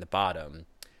wouldn't be in the bottom.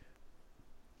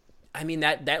 I mean,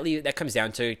 that comes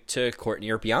down to Courtney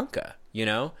or Bianca,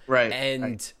 Right. And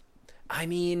right. I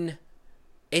mean,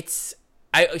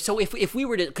 so if we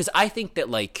were to, because I think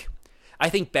that I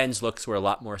think Ben's looks were a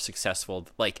lot more successful.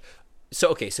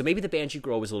 So maybe the Banji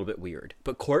Girl was a little bit weird,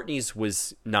 but Courtney's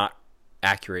was not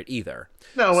accurate either.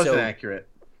 No, it wasn't accurate.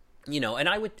 And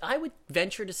I would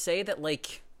venture to say that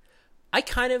I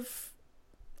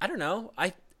don't know.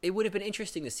 It would have been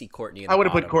interesting to see Courtney in the bottom. I would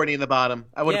have put Courtney in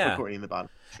the bottom.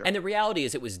 Sure. And the reality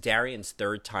is it was Darian's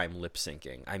third time lip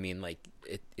syncing. I mean,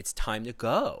 it's time to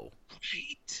go.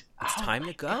 Right. It's time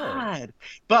to go. God.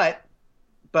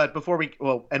 But before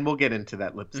we'll get into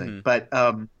that lip sync.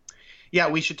 Mm-hmm.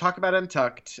 But we should talk about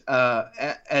Untucked.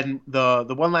 And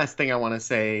the one last thing I want to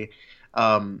say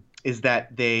is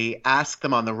that they asked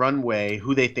them on the runway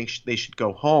who they think they should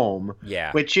go home.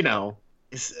 Yeah. Which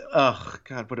is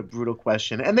God, what a brutal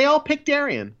question. And they all picked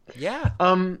Darian. Yeah.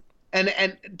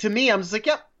 And to me, I'm just like,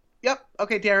 yep.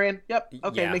 Okay, Darian. Yep.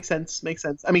 Okay, yeah. Makes sense.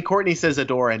 I mean, Courtney says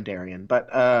Adore and Darian, but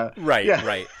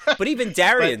right. But even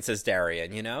Darian says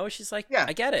Darian. She's like, yeah.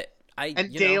 I get it.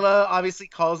 Dela obviously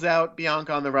calls out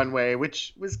Bianca on the runway,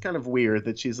 which was kind of weird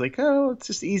that she's like, oh, it's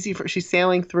just easy she's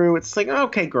sailing through. It's like,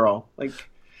 okay, girl,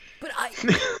 But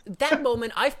that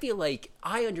moment, I feel like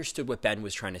I understood what Ben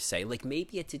was trying to say.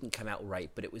 Maybe it didn't come out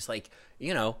right, but it was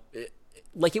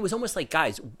it was almost like,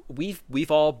 guys,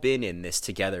 we've all been in this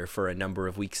together for a number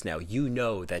of weeks now.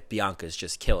 That Bianca's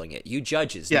just killing it. You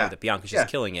judges know that Bianca's just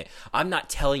killing it. I'm not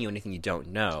telling you anything you don't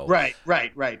know. Right.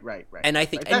 And I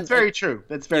think that's very true.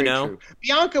 That's very true.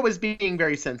 Bianca was being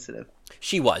very sensitive.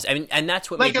 She was. I mean, and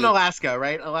that's what in Alaska,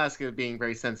 right? Alaska being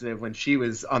very sensitive when she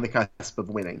was on the cusp of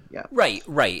winning. Yeah.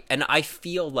 Right. And I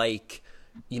feel like,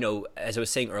 as I was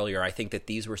saying earlier, I think that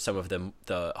these were some of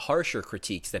the harsher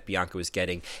critiques that Bianca was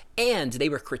getting, and they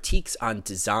were critiques on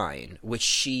design,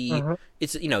 which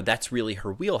it's that's really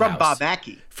her wheelhouse.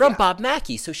 From Bob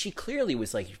Mackie. So she clearly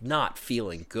was not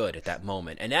feeling good at that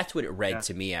moment, and that's what it read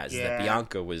to me as that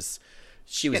Bianca was.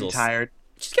 She was getting tired.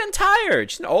 She's getting tired.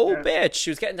 She's an old bitch.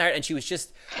 She was getting tired, and she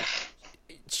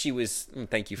was.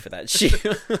 Thank you for that.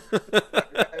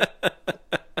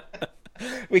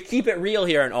 We keep it real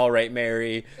here on All Right,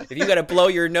 Mary. If you got to blow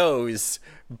your nose,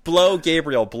 blow,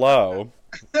 Gabriel, blow.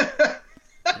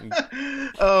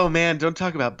 Oh man, don't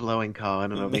talk about blowing,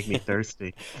 Colin. It'll make me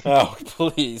thirsty. Oh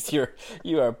please,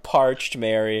 you are parched,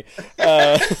 Mary.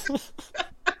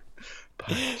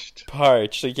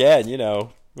 Parched again.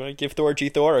 Give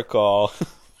Thorgy Thor a call.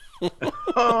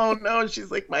 Oh no,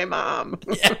 she's like my mom.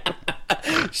 Yeah.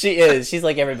 She is. She's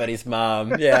like everybody's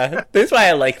mom. Yeah. That's why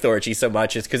I like Thorgy so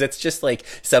much, is because it's just like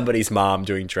somebody's mom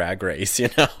doing Drag Race,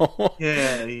 Yeah.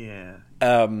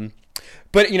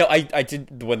 But I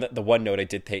did the one note I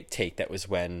did take that was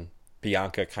when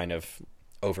Bianca kind of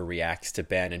overreacts to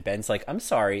Ben, and Ben's like, "I'm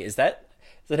sorry, is that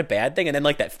a bad thing?" And then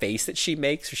that face that she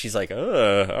makes, where she's like,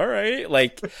 all right.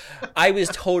 I was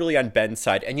totally on Ben's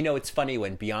side. And it's funny,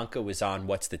 when Bianca was on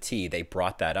What's the Tea, they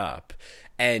brought that up.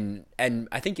 And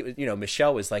I think it was,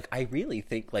 Michelle was like, I really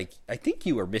think, I think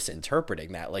you were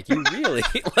misinterpreting that. You really,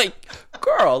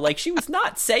 girl, she was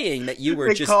not saying that you were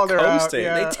they just coasting.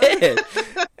 Out, yeah. They did.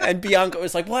 And Bianca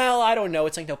was like, well, I don't know.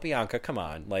 It's like, no, Bianca, come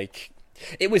on.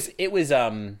 It was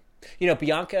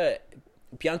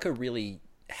Bianca really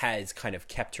has kind of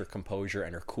kept her composure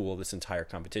and her cool this entire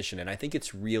competition, and I think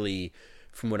it's really,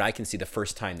 from what I can see, the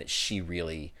first time that she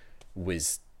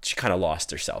kind of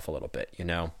lost herself a little bit,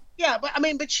 Yeah,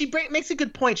 but she makes a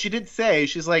good point. She did say,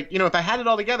 she's like, if I had it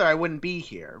all together, I wouldn't be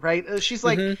here, right? She's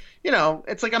like,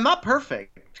 it's like, I'm not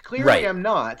perfect. Clearly, Right. I'm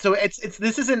not. So this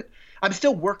isn't. I'm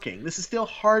still working. This is still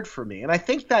hard for me, and I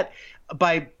think that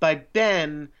by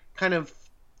Ben kind of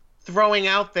throwing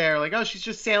out there like, oh, she's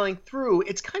just sailing through,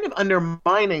 it's kind of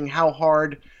undermining how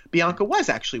hard Bianca was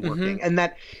actually working, and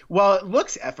that while it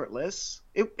looks effortless,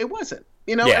 it wasn't.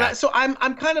 Yeah. So I'm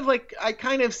kind of like, I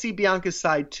kind of see Bianca's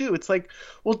side too. It's like,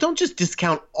 well, don't just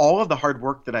discount all of the hard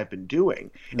work that I've been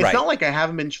doing. It's Right. not like I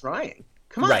haven't been trying.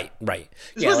 Come on. Right.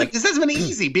 This Yeah, this hasn't been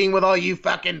easy being with all you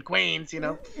fucking queens,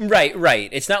 Right.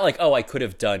 It's not like, oh, I could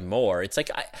have done more. It's like,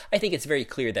 I think it's very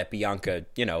clear that Bianca,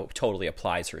 totally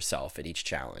applies herself at each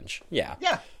challenge. Yeah.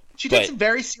 Yeah. She takes it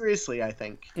very seriously, I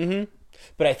think.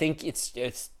 But I think it's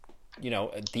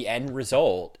the end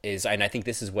result is, and I think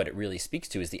this is what it really speaks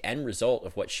to, is the end result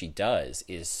of what she does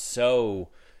is so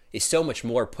much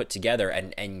more put together,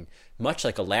 and much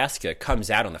like Alaska, comes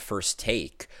out on the first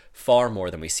take far more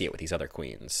than we see it with these other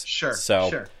queens. Sure.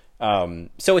 So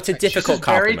it's a difficult She's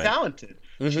compliment. very talented.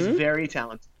 She's very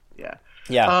talented. Yeah.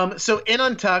 Yeah. So in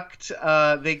Untucked,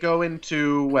 they go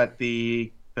into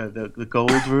the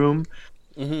gold room.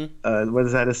 What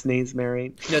is that, a sneeze,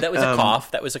 Mary? No, that was a cough.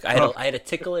 That was I had a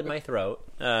tickle in my throat.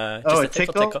 Just a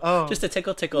tickle? Oh. Just a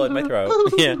tickle in my throat.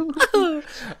 Yeah.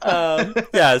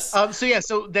 Yes.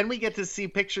 So then we get to see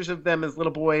pictures of them as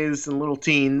little boys and little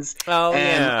teens. Oh,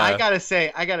 and yeah.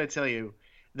 I gotta tell you,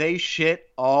 they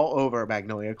shit all over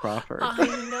Magnolia Crawford.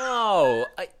 I know.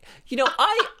 I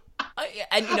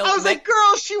was like,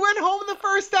 girl, she went home in the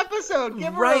first episode.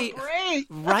 Give her a break.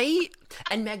 Right?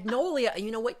 And Magnolia,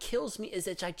 what kills me is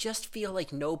that I just feel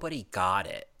like nobody got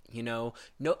it.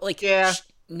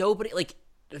 Nobody, like,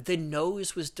 the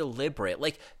nose was deliberate.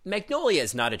 Like, Magnolia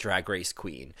is not a Drag Race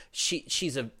queen.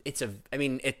 She's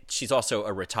also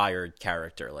a retired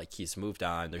character. Like, he's moved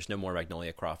on. There's no more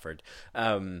Magnolia Crawford.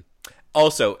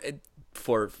 Also,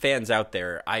 for fans out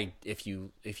there, I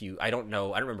don't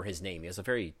remember his name. He has a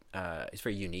very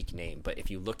unique name, but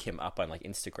if you look him up on like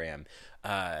Instagram,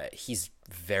 he's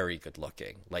very good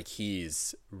looking. Like,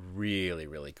 he's really,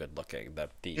 really good looking.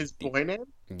 His boy name?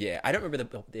 Yeah, I don't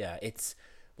remember it's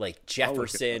like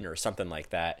Jefferson or something like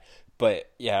that.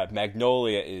 But yeah,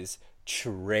 Magnolia is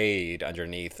trade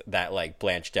underneath that like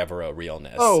Blanche Devereaux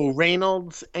realness. Oh,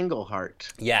 Reynolds Englehart.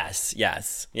 Yes,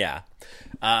 yeah.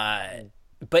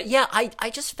 But yeah, I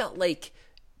just felt like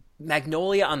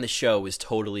Magnolia on the show was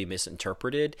totally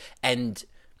misinterpreted, and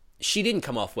she didn't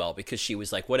come off well because she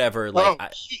was like, whatever.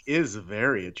 Like, she is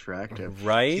very attractive,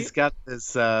 right? She's got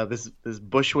this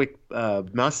Bushwick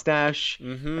mustache.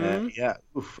 Yeah.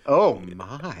 Oof. Oh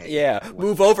my. Yeah.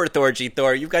 Move over, Thorgy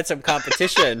Thor. You've got some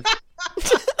competition.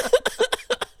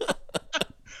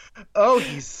 Oh,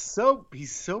 he's so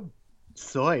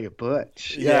soy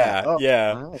butch. Yeah. Oh,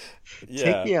 yeah.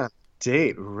 Take me on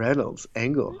date, Reynolds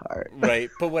Englehart.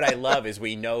 Right. But what I love is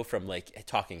we know from like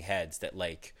Talking Heads that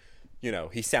like,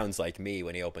 he sounds like me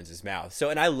when he opens his mouth. So,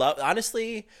 and I love,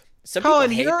 honestly, some people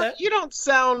hate that. You don't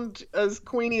sound as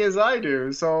queeny as I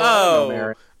do. So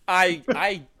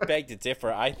I beg to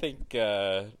differ. I think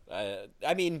I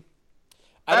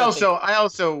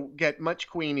also get much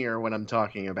queenier when I'm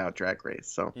talking about Drag Race.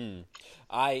 So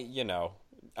I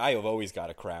have always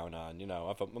got a crown on.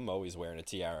 I'm always wearing a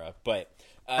tiara, but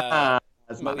I'm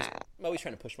always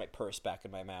trying to push my purse back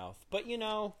in my mouth. But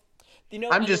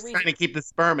I'm just trying to keep the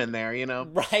sperm in there.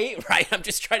 Right. I'm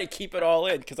just trying to keep it all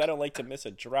in because I don't like to miss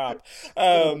a drop.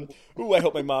 I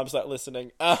hope my mom's not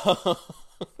listening.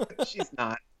 She's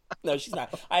not. No, she's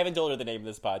not. I haven't told her the name of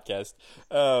this podcast.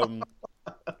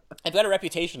 I've got a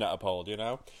reputation to uphold,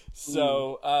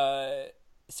 So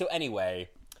anyway,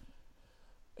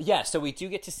 yeah. So we do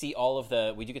get to see all of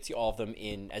them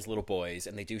in as little boys,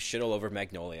 and they do shit all over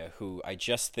Magnolia, who I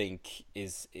just think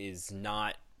is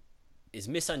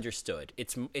misunderstood.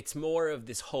 It's more of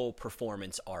this whole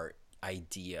performance art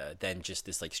idea than just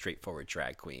this like straightforward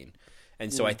drag queen.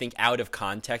 And so I think out of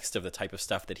context of the type of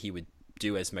stuff that he would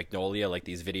do as Magnolia, like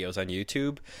these videos on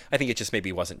YouTube, I think it just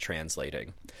maybe wasn't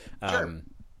translating. Sure.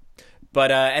 But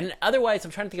and otherwise,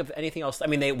 I'm trying to think of anything else. I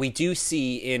mean, we do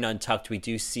see in Untucked,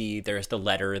 there's the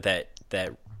letter that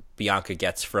Bianca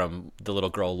gets from the little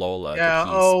girl Lola. Yeah.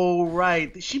 Oh,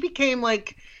 right. She became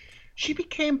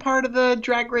part of the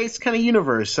Drag Race kind of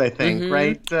universe, I think.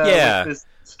 Right. Yeah. With this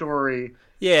story.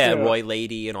 Yeah, Roy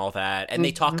Lady and all that. And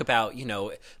they talk about,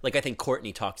 like I think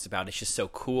Courtney talks about, it's just so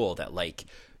cool that like,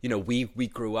 we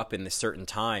grew up in this certain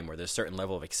time where there's a certain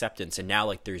level of acceptance, and now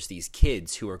like there's these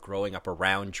kids who are growing up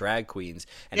around drag queens,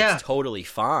 and it's totally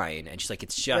fine. And she's like,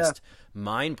 it's just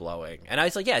mind blowing. And I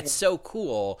was like, it's so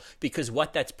cool, because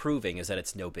what that's proving is that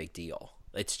it's no big deal.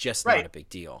 It's just not a big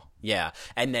deal. Yeah,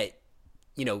 and that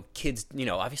kids,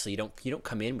 obviously you don't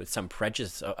come in with some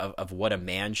prejudice of what a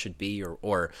man should be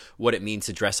or what it means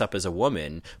to dress up as a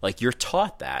woman. Like, you're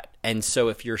taught that. And so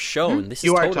if you're shown this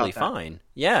is totally fine,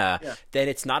 then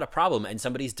it's not a problem. And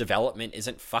somebody's development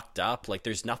isn't fucked up. Like,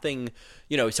 there's nothing,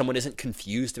 someone isn't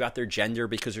confused about their gender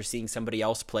because they're seeing somebody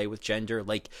else play with gender.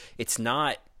 Like, it's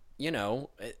not, it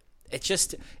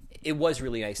was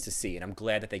really nice to see. And I'm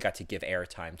glad that they got to give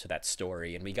airtime to that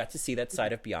story. And we got to see that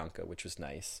side of Bianca, which was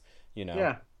nice.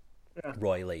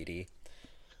 Roy Lady.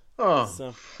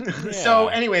 So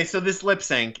anyway, so this lip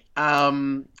sync,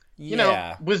 was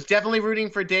definitely rooting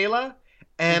for Dela,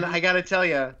 and I gotta tell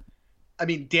you, I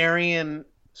mean, Darian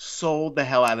sold the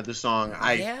hell out of the song.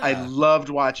 I loved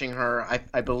watching her.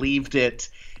 I believed it,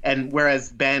 and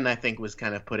whereas Ben, I think, was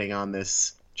kind of putting on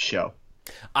this show.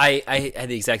 I had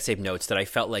the exact same notes that I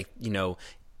felt like,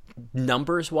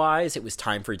 numbers wise, it was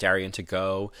time for Darian to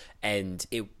go, and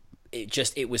it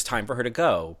was time for her to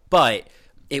go. But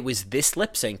it was this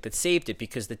lip sync that saved it,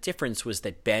 because the difference was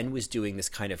that Ben was doing this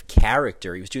kind of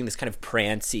character. He was doing this kind of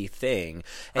prancy thing.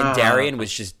 And Darian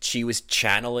was she was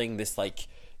channeling this, like,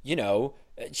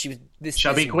 she was this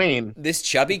chubby queen. This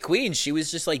chubby queen. She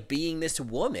was just like being this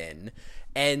woman.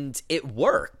 And it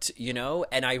worked, and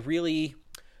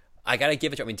I gotta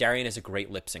give it to her. I mean, Darian is a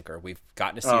great lip syncer. We've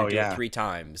gotten to see her do it 3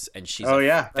 times, and she's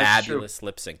a fabulous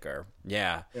lip syncer.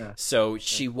 Yeah. So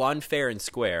she won fair and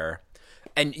square.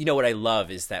 And what I love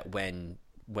is that when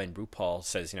RuPaul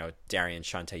says, Darian,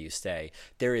 Shantae, you stay,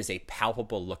 there is a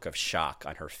palpable look of shock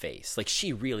on her face. Like,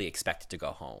 she really expected to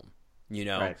go home,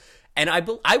 Right. And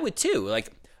I would too.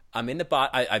 Like, I'm in the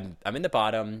bottom.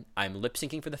 I'm lip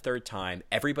syncing for the 3rd time.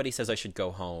 Everybody says I should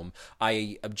go home.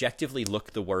 I objectively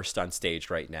look the worst on stage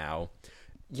right now.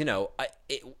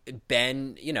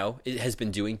 Ben, it has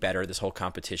been doing better this whole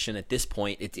competition. At this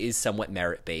point, it is somewhat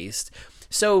merit based.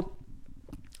 So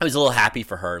I was a little happy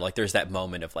for her. Like, there's that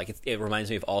moment of like, it reminds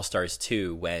me of All Stars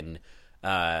 2 when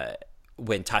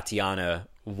Tatiana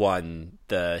won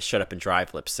the Shut Up and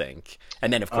Drive lip sync,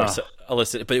 and then of course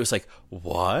Alyssa. But it was like,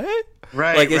 what?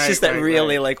 Right. Like, it's just that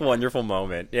really like wonderful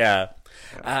moment. Yeah.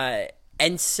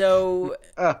 And so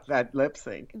that lip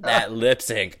sync. That lip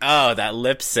sync. Oh, that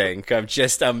lip sync. I'm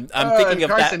thinking of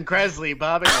Carson Kressley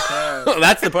bobbing his head.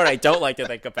 That's the part I don't like to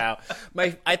think about.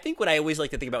 I think what I always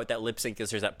like to think about with that lip sync is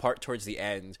there's that part towards the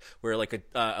end where like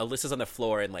Alyssa's on the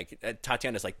floor and like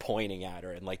Tatiana's like pointing at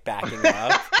her and like backing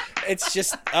up. It's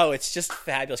just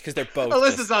fabulous because they're both.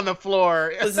 Alyssa's on the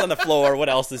floor. Alyssa's on the floor. What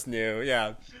else is new?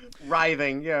 Yeah.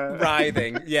 Writhing,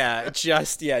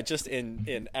 just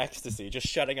in ecstasy, just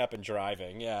shutting up and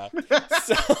driving,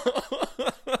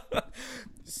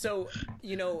 So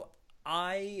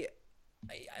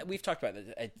we've talked about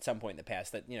it at some point in the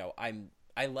past that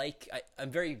I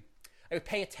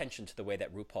pay attention to the way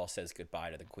that RuPaul says goodbye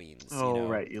to the queens.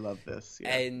 Right, you love this,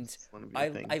 and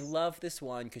I love this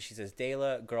one because she says,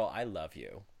 "Dela, girl, I love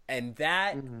you," and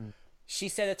that. She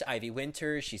said it to Ivy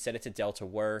Winters. She said it to Delta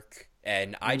Work.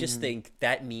 And I just think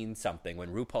that means something when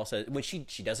RuPaul says, when she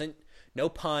doesn't, no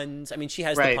puns. I mean, she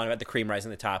has the pun about the cream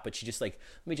rising to the top, but she just like,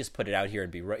 let me just put it out here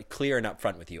and be clear and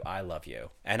upfront with you. I love you.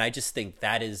 And I just think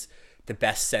that is the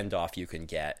best send off you can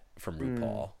get from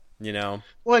RuPaul,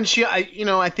 Well, and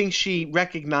I think she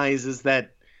recognizes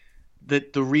that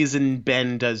the reason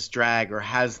Ben does drag or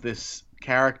has this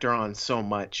character on so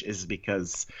much is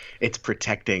because it's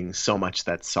protecting so much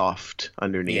that's soft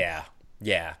underneath.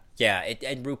 Yeah.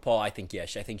 And RuPaul, I think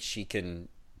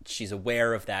she's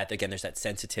aware of that. Again, there's that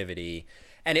sensitivity,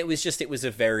 and it was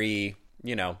a very,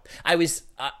 I was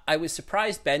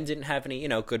surprised Ben didn't have any,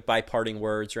 goodbye parting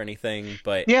words or anything,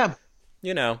 but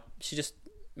she just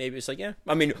maybe it's like,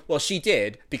 I mean, well, she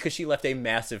did because she left a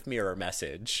massive mirror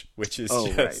message, which is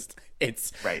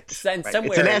it's right. Somewhere,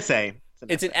 it's an essay.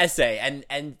 It's an essay, and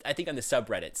I think on the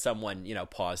subreddit, someone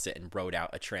paused it and wrote out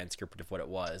a transcript of what it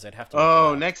was. I'd have to.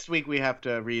 Oh, next week we have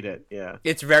to read it. Yeah,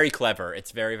 it's very clever.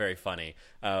 It's very, very funny.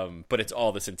 But it's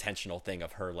all this intentional thing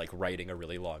of her like writing a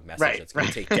really long message that's going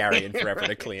to take Darian forever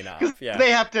to clean up. Yeah, they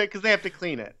have to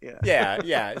clean it.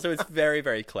 Yeah. So it's very,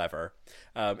 very clever,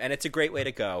 and it's a great way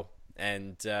to go.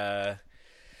 And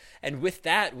with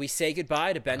that, we say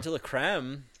goodbye to Ben de la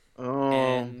Creme.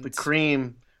 The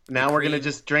cream. Now we're gonna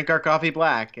just drink our coffee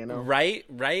black, you know. Right.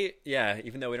 Yeah,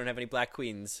 even though we don't have any black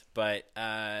queens, but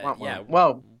yeah.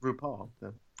 Well, RuPaul.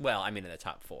 So. Well, I mean, in the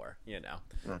top 4, you know.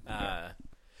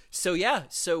 Yeah.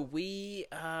 So we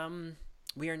are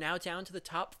now down to the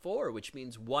top 4, which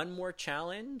means one more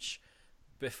challenge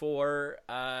before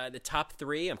the top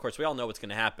 3. Of course, we all know what's going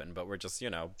to happen, but we're just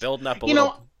building up a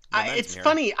little. It's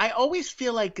funny. I always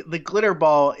feel like the glitter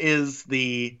ball is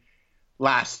the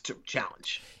last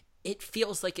challenge. It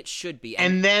feels like it should be,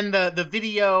 and then the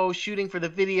video shooting for the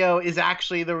video is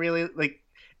actually the really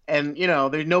and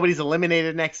there's nobody's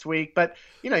eliminated next week, but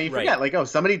you forget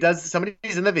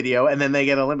somebody's in the video and then they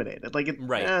get eliminated.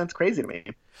 It's crazy to me.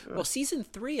 Well, season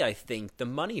 3, I think the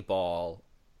money ball,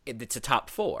 it's a top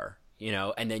 4.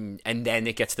 And then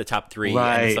it gets to the top 3,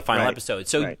 and it's the final episode.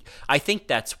 So I think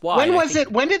that's why. When was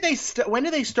it? When did they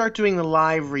start doing the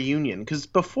live reunion? Because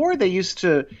before they used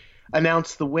to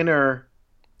announce the winner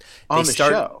on the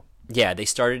show. Yeah, they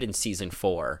started in season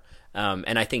 4.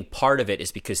 And I think part of it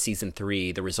is because season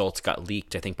 3, the results got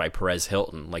leaked, I think, by Perez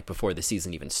Hilton, before the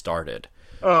season even started.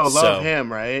 Oh, love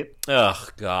him, right? Oh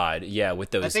God, yeah. With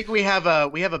those, I think we have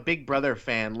a Big Brother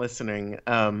fan listening,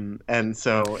 and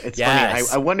so it's funny.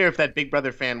 I wonder if that Big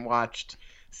Brother fan watched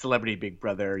Celebrity Big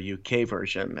Brother UK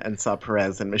version and saw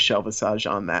Perez and Michelle Visage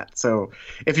on that. So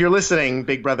if you're listening,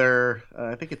 Big Brother,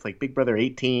 I think it's Big Brother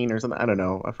 18 or something. I don't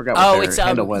know. I forgot what their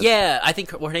handle was. Yeah, I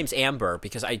think her name's Amber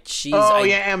because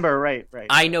Amber, right.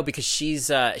 I know because she's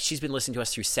been listening to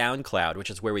us through SoundCloud, which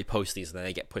is where we post these, and then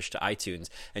they get pushed to iTunes.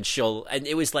 And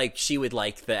it was she would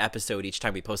like the episode each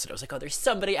time we posted. I was like, oh, there's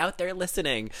somebody out there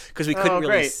listening because we couldn't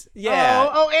really.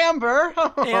 Yeah. Amber.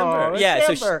 Amber. Yeah.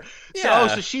 Amber.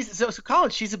 So Colin,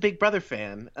 she's a Big Brother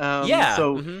fan.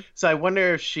 So I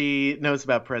wonder if she knows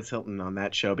about Perez Hilton on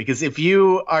that show, because if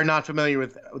you are not familiar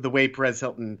with the way Perez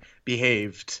Hilton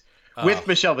behaved with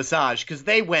Michelle Visage, because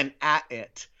they went at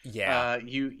it. Yeah.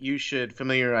 You should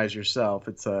familiarize yourself.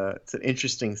 It's an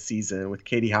interesting season with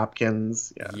Katie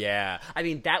Hopkins. Yeah. I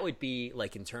mean, that would be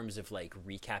in terms of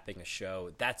recapping a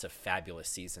show. That's a fabulous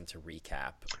season to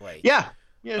recap. Yeah,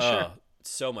 sure.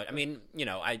 So much. I mean,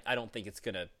 I don't think it's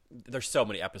gonna. There's so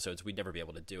many episodes we'd never be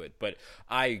able to do it. But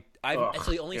it's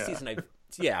the only season I've.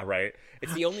 Yeah, right.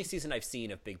 It's the only season I've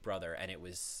seen of Big Brother, and it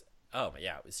was. Oh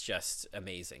yeah, it was just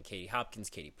amazing. Katie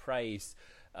Hopkins, Katie Price,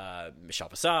 Michelle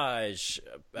Visage,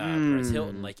 Perez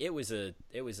Hilton. It was a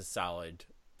solid.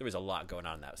 There was a lot going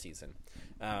on in that season.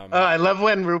 I love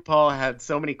when RuPaul had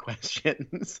so many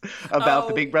questions about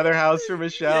the Big Brother house for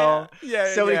Michelle.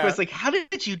 Yeah. So many questions how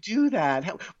did you do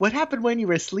that? What happened when you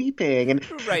were sleeping?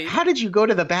 And right. How did you go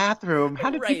to the bathroom? How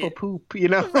did people poop?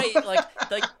 Right.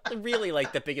 Really,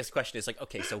 the biggest question is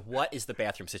okay, so what is the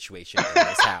bathroom situation in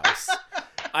this house?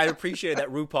 I appreciate that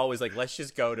RuPaul was let's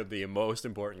just go to the most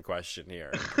important question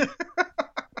here.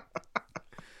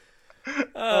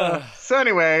 So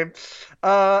anyway,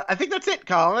 I think that's it,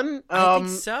 Colin. I think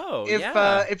so.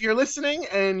 If you're listening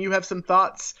and you have some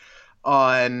thoughts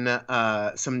on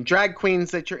some drag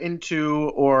queens that you're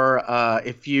into, or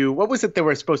what was it they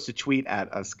were supposed to tweet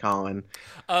at us, Colin?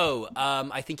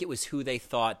 I think it was who they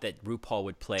thought that RuPaul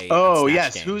would play. Oh,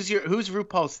 yes. Game. Who's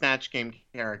RuPaul's Snatch Game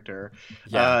character?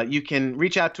 Yeah. You can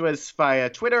reach out to us via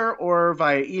Twitter or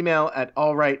via email at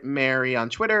allrightmary on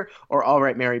Twitter or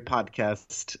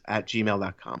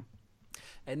allrightmarypodcast@gmail.com.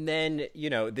 And then,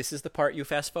 this is the part you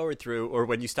fast forward through, or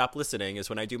when you stop listening, is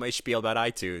when I do my spiel about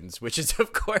iTunes, which is,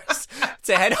 of course,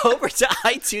 to head over to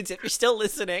iTunes if you're still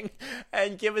listening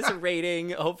and give us a rating,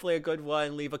 hopefully a good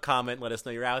one. Leave a comment. Let us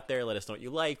know you're out there. Let us know what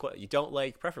you like, what you don't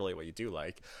like, preferably what you do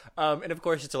like. And, of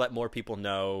course, just to let more people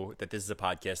know that this is a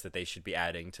podcast that they should be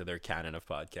adding to their canon of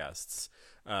podcasts.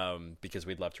 Because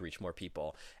we'd love to reach more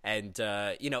people. And,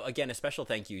 again, a special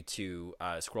thank you to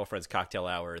Squirrel Friends Cocktail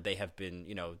Hour. They have been,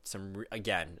 some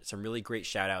really great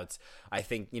shout outs. I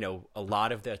think, a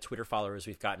lot of the Twitter followers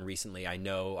we've gotten recently, I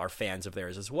know are fans of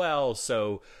theirs as well.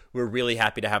 So we're really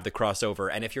happy to have the crossover.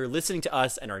 And if you're listening to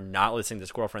us and are not listening to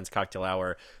Squirrel Friends Cocktail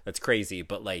Hour, that's crazy.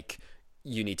 But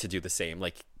you need to do the same.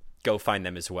 Go find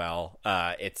them as well.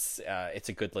 It's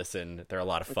a good listen. They're a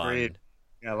lot of fun. Agreed.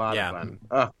 Yeah, a lot of fun.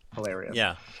 Oh, hilarious.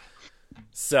 Yeah.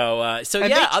 So and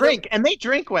yeah, they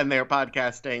drink when they're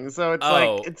podcasting, so it's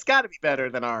it's got to be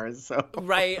better than ours. So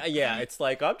right, yeah, it's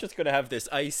I'm just gonna have this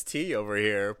iced tea over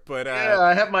here, but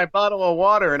I have my bottle of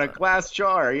water in a glass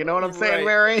jar. You know what I'm saying,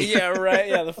 Mary? Yeah, right.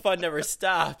 Yeah, the fun never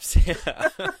stops. Yeah.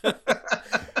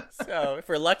 So if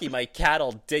we're lucky, my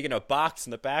cat'll dig in a box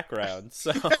in the background.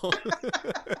 So.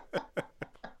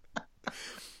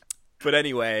 But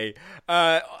anyway,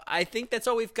 I think that's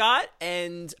all we've got,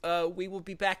 and we will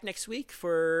be back next week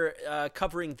for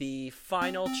covering the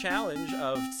final challenge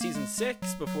of season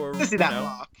 6 before see that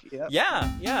block. Yep.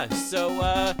 Yeah. So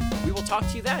we will talk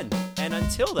to you then, and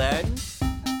until then,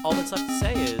 all that's left to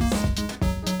say is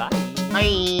bye.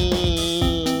 Bye.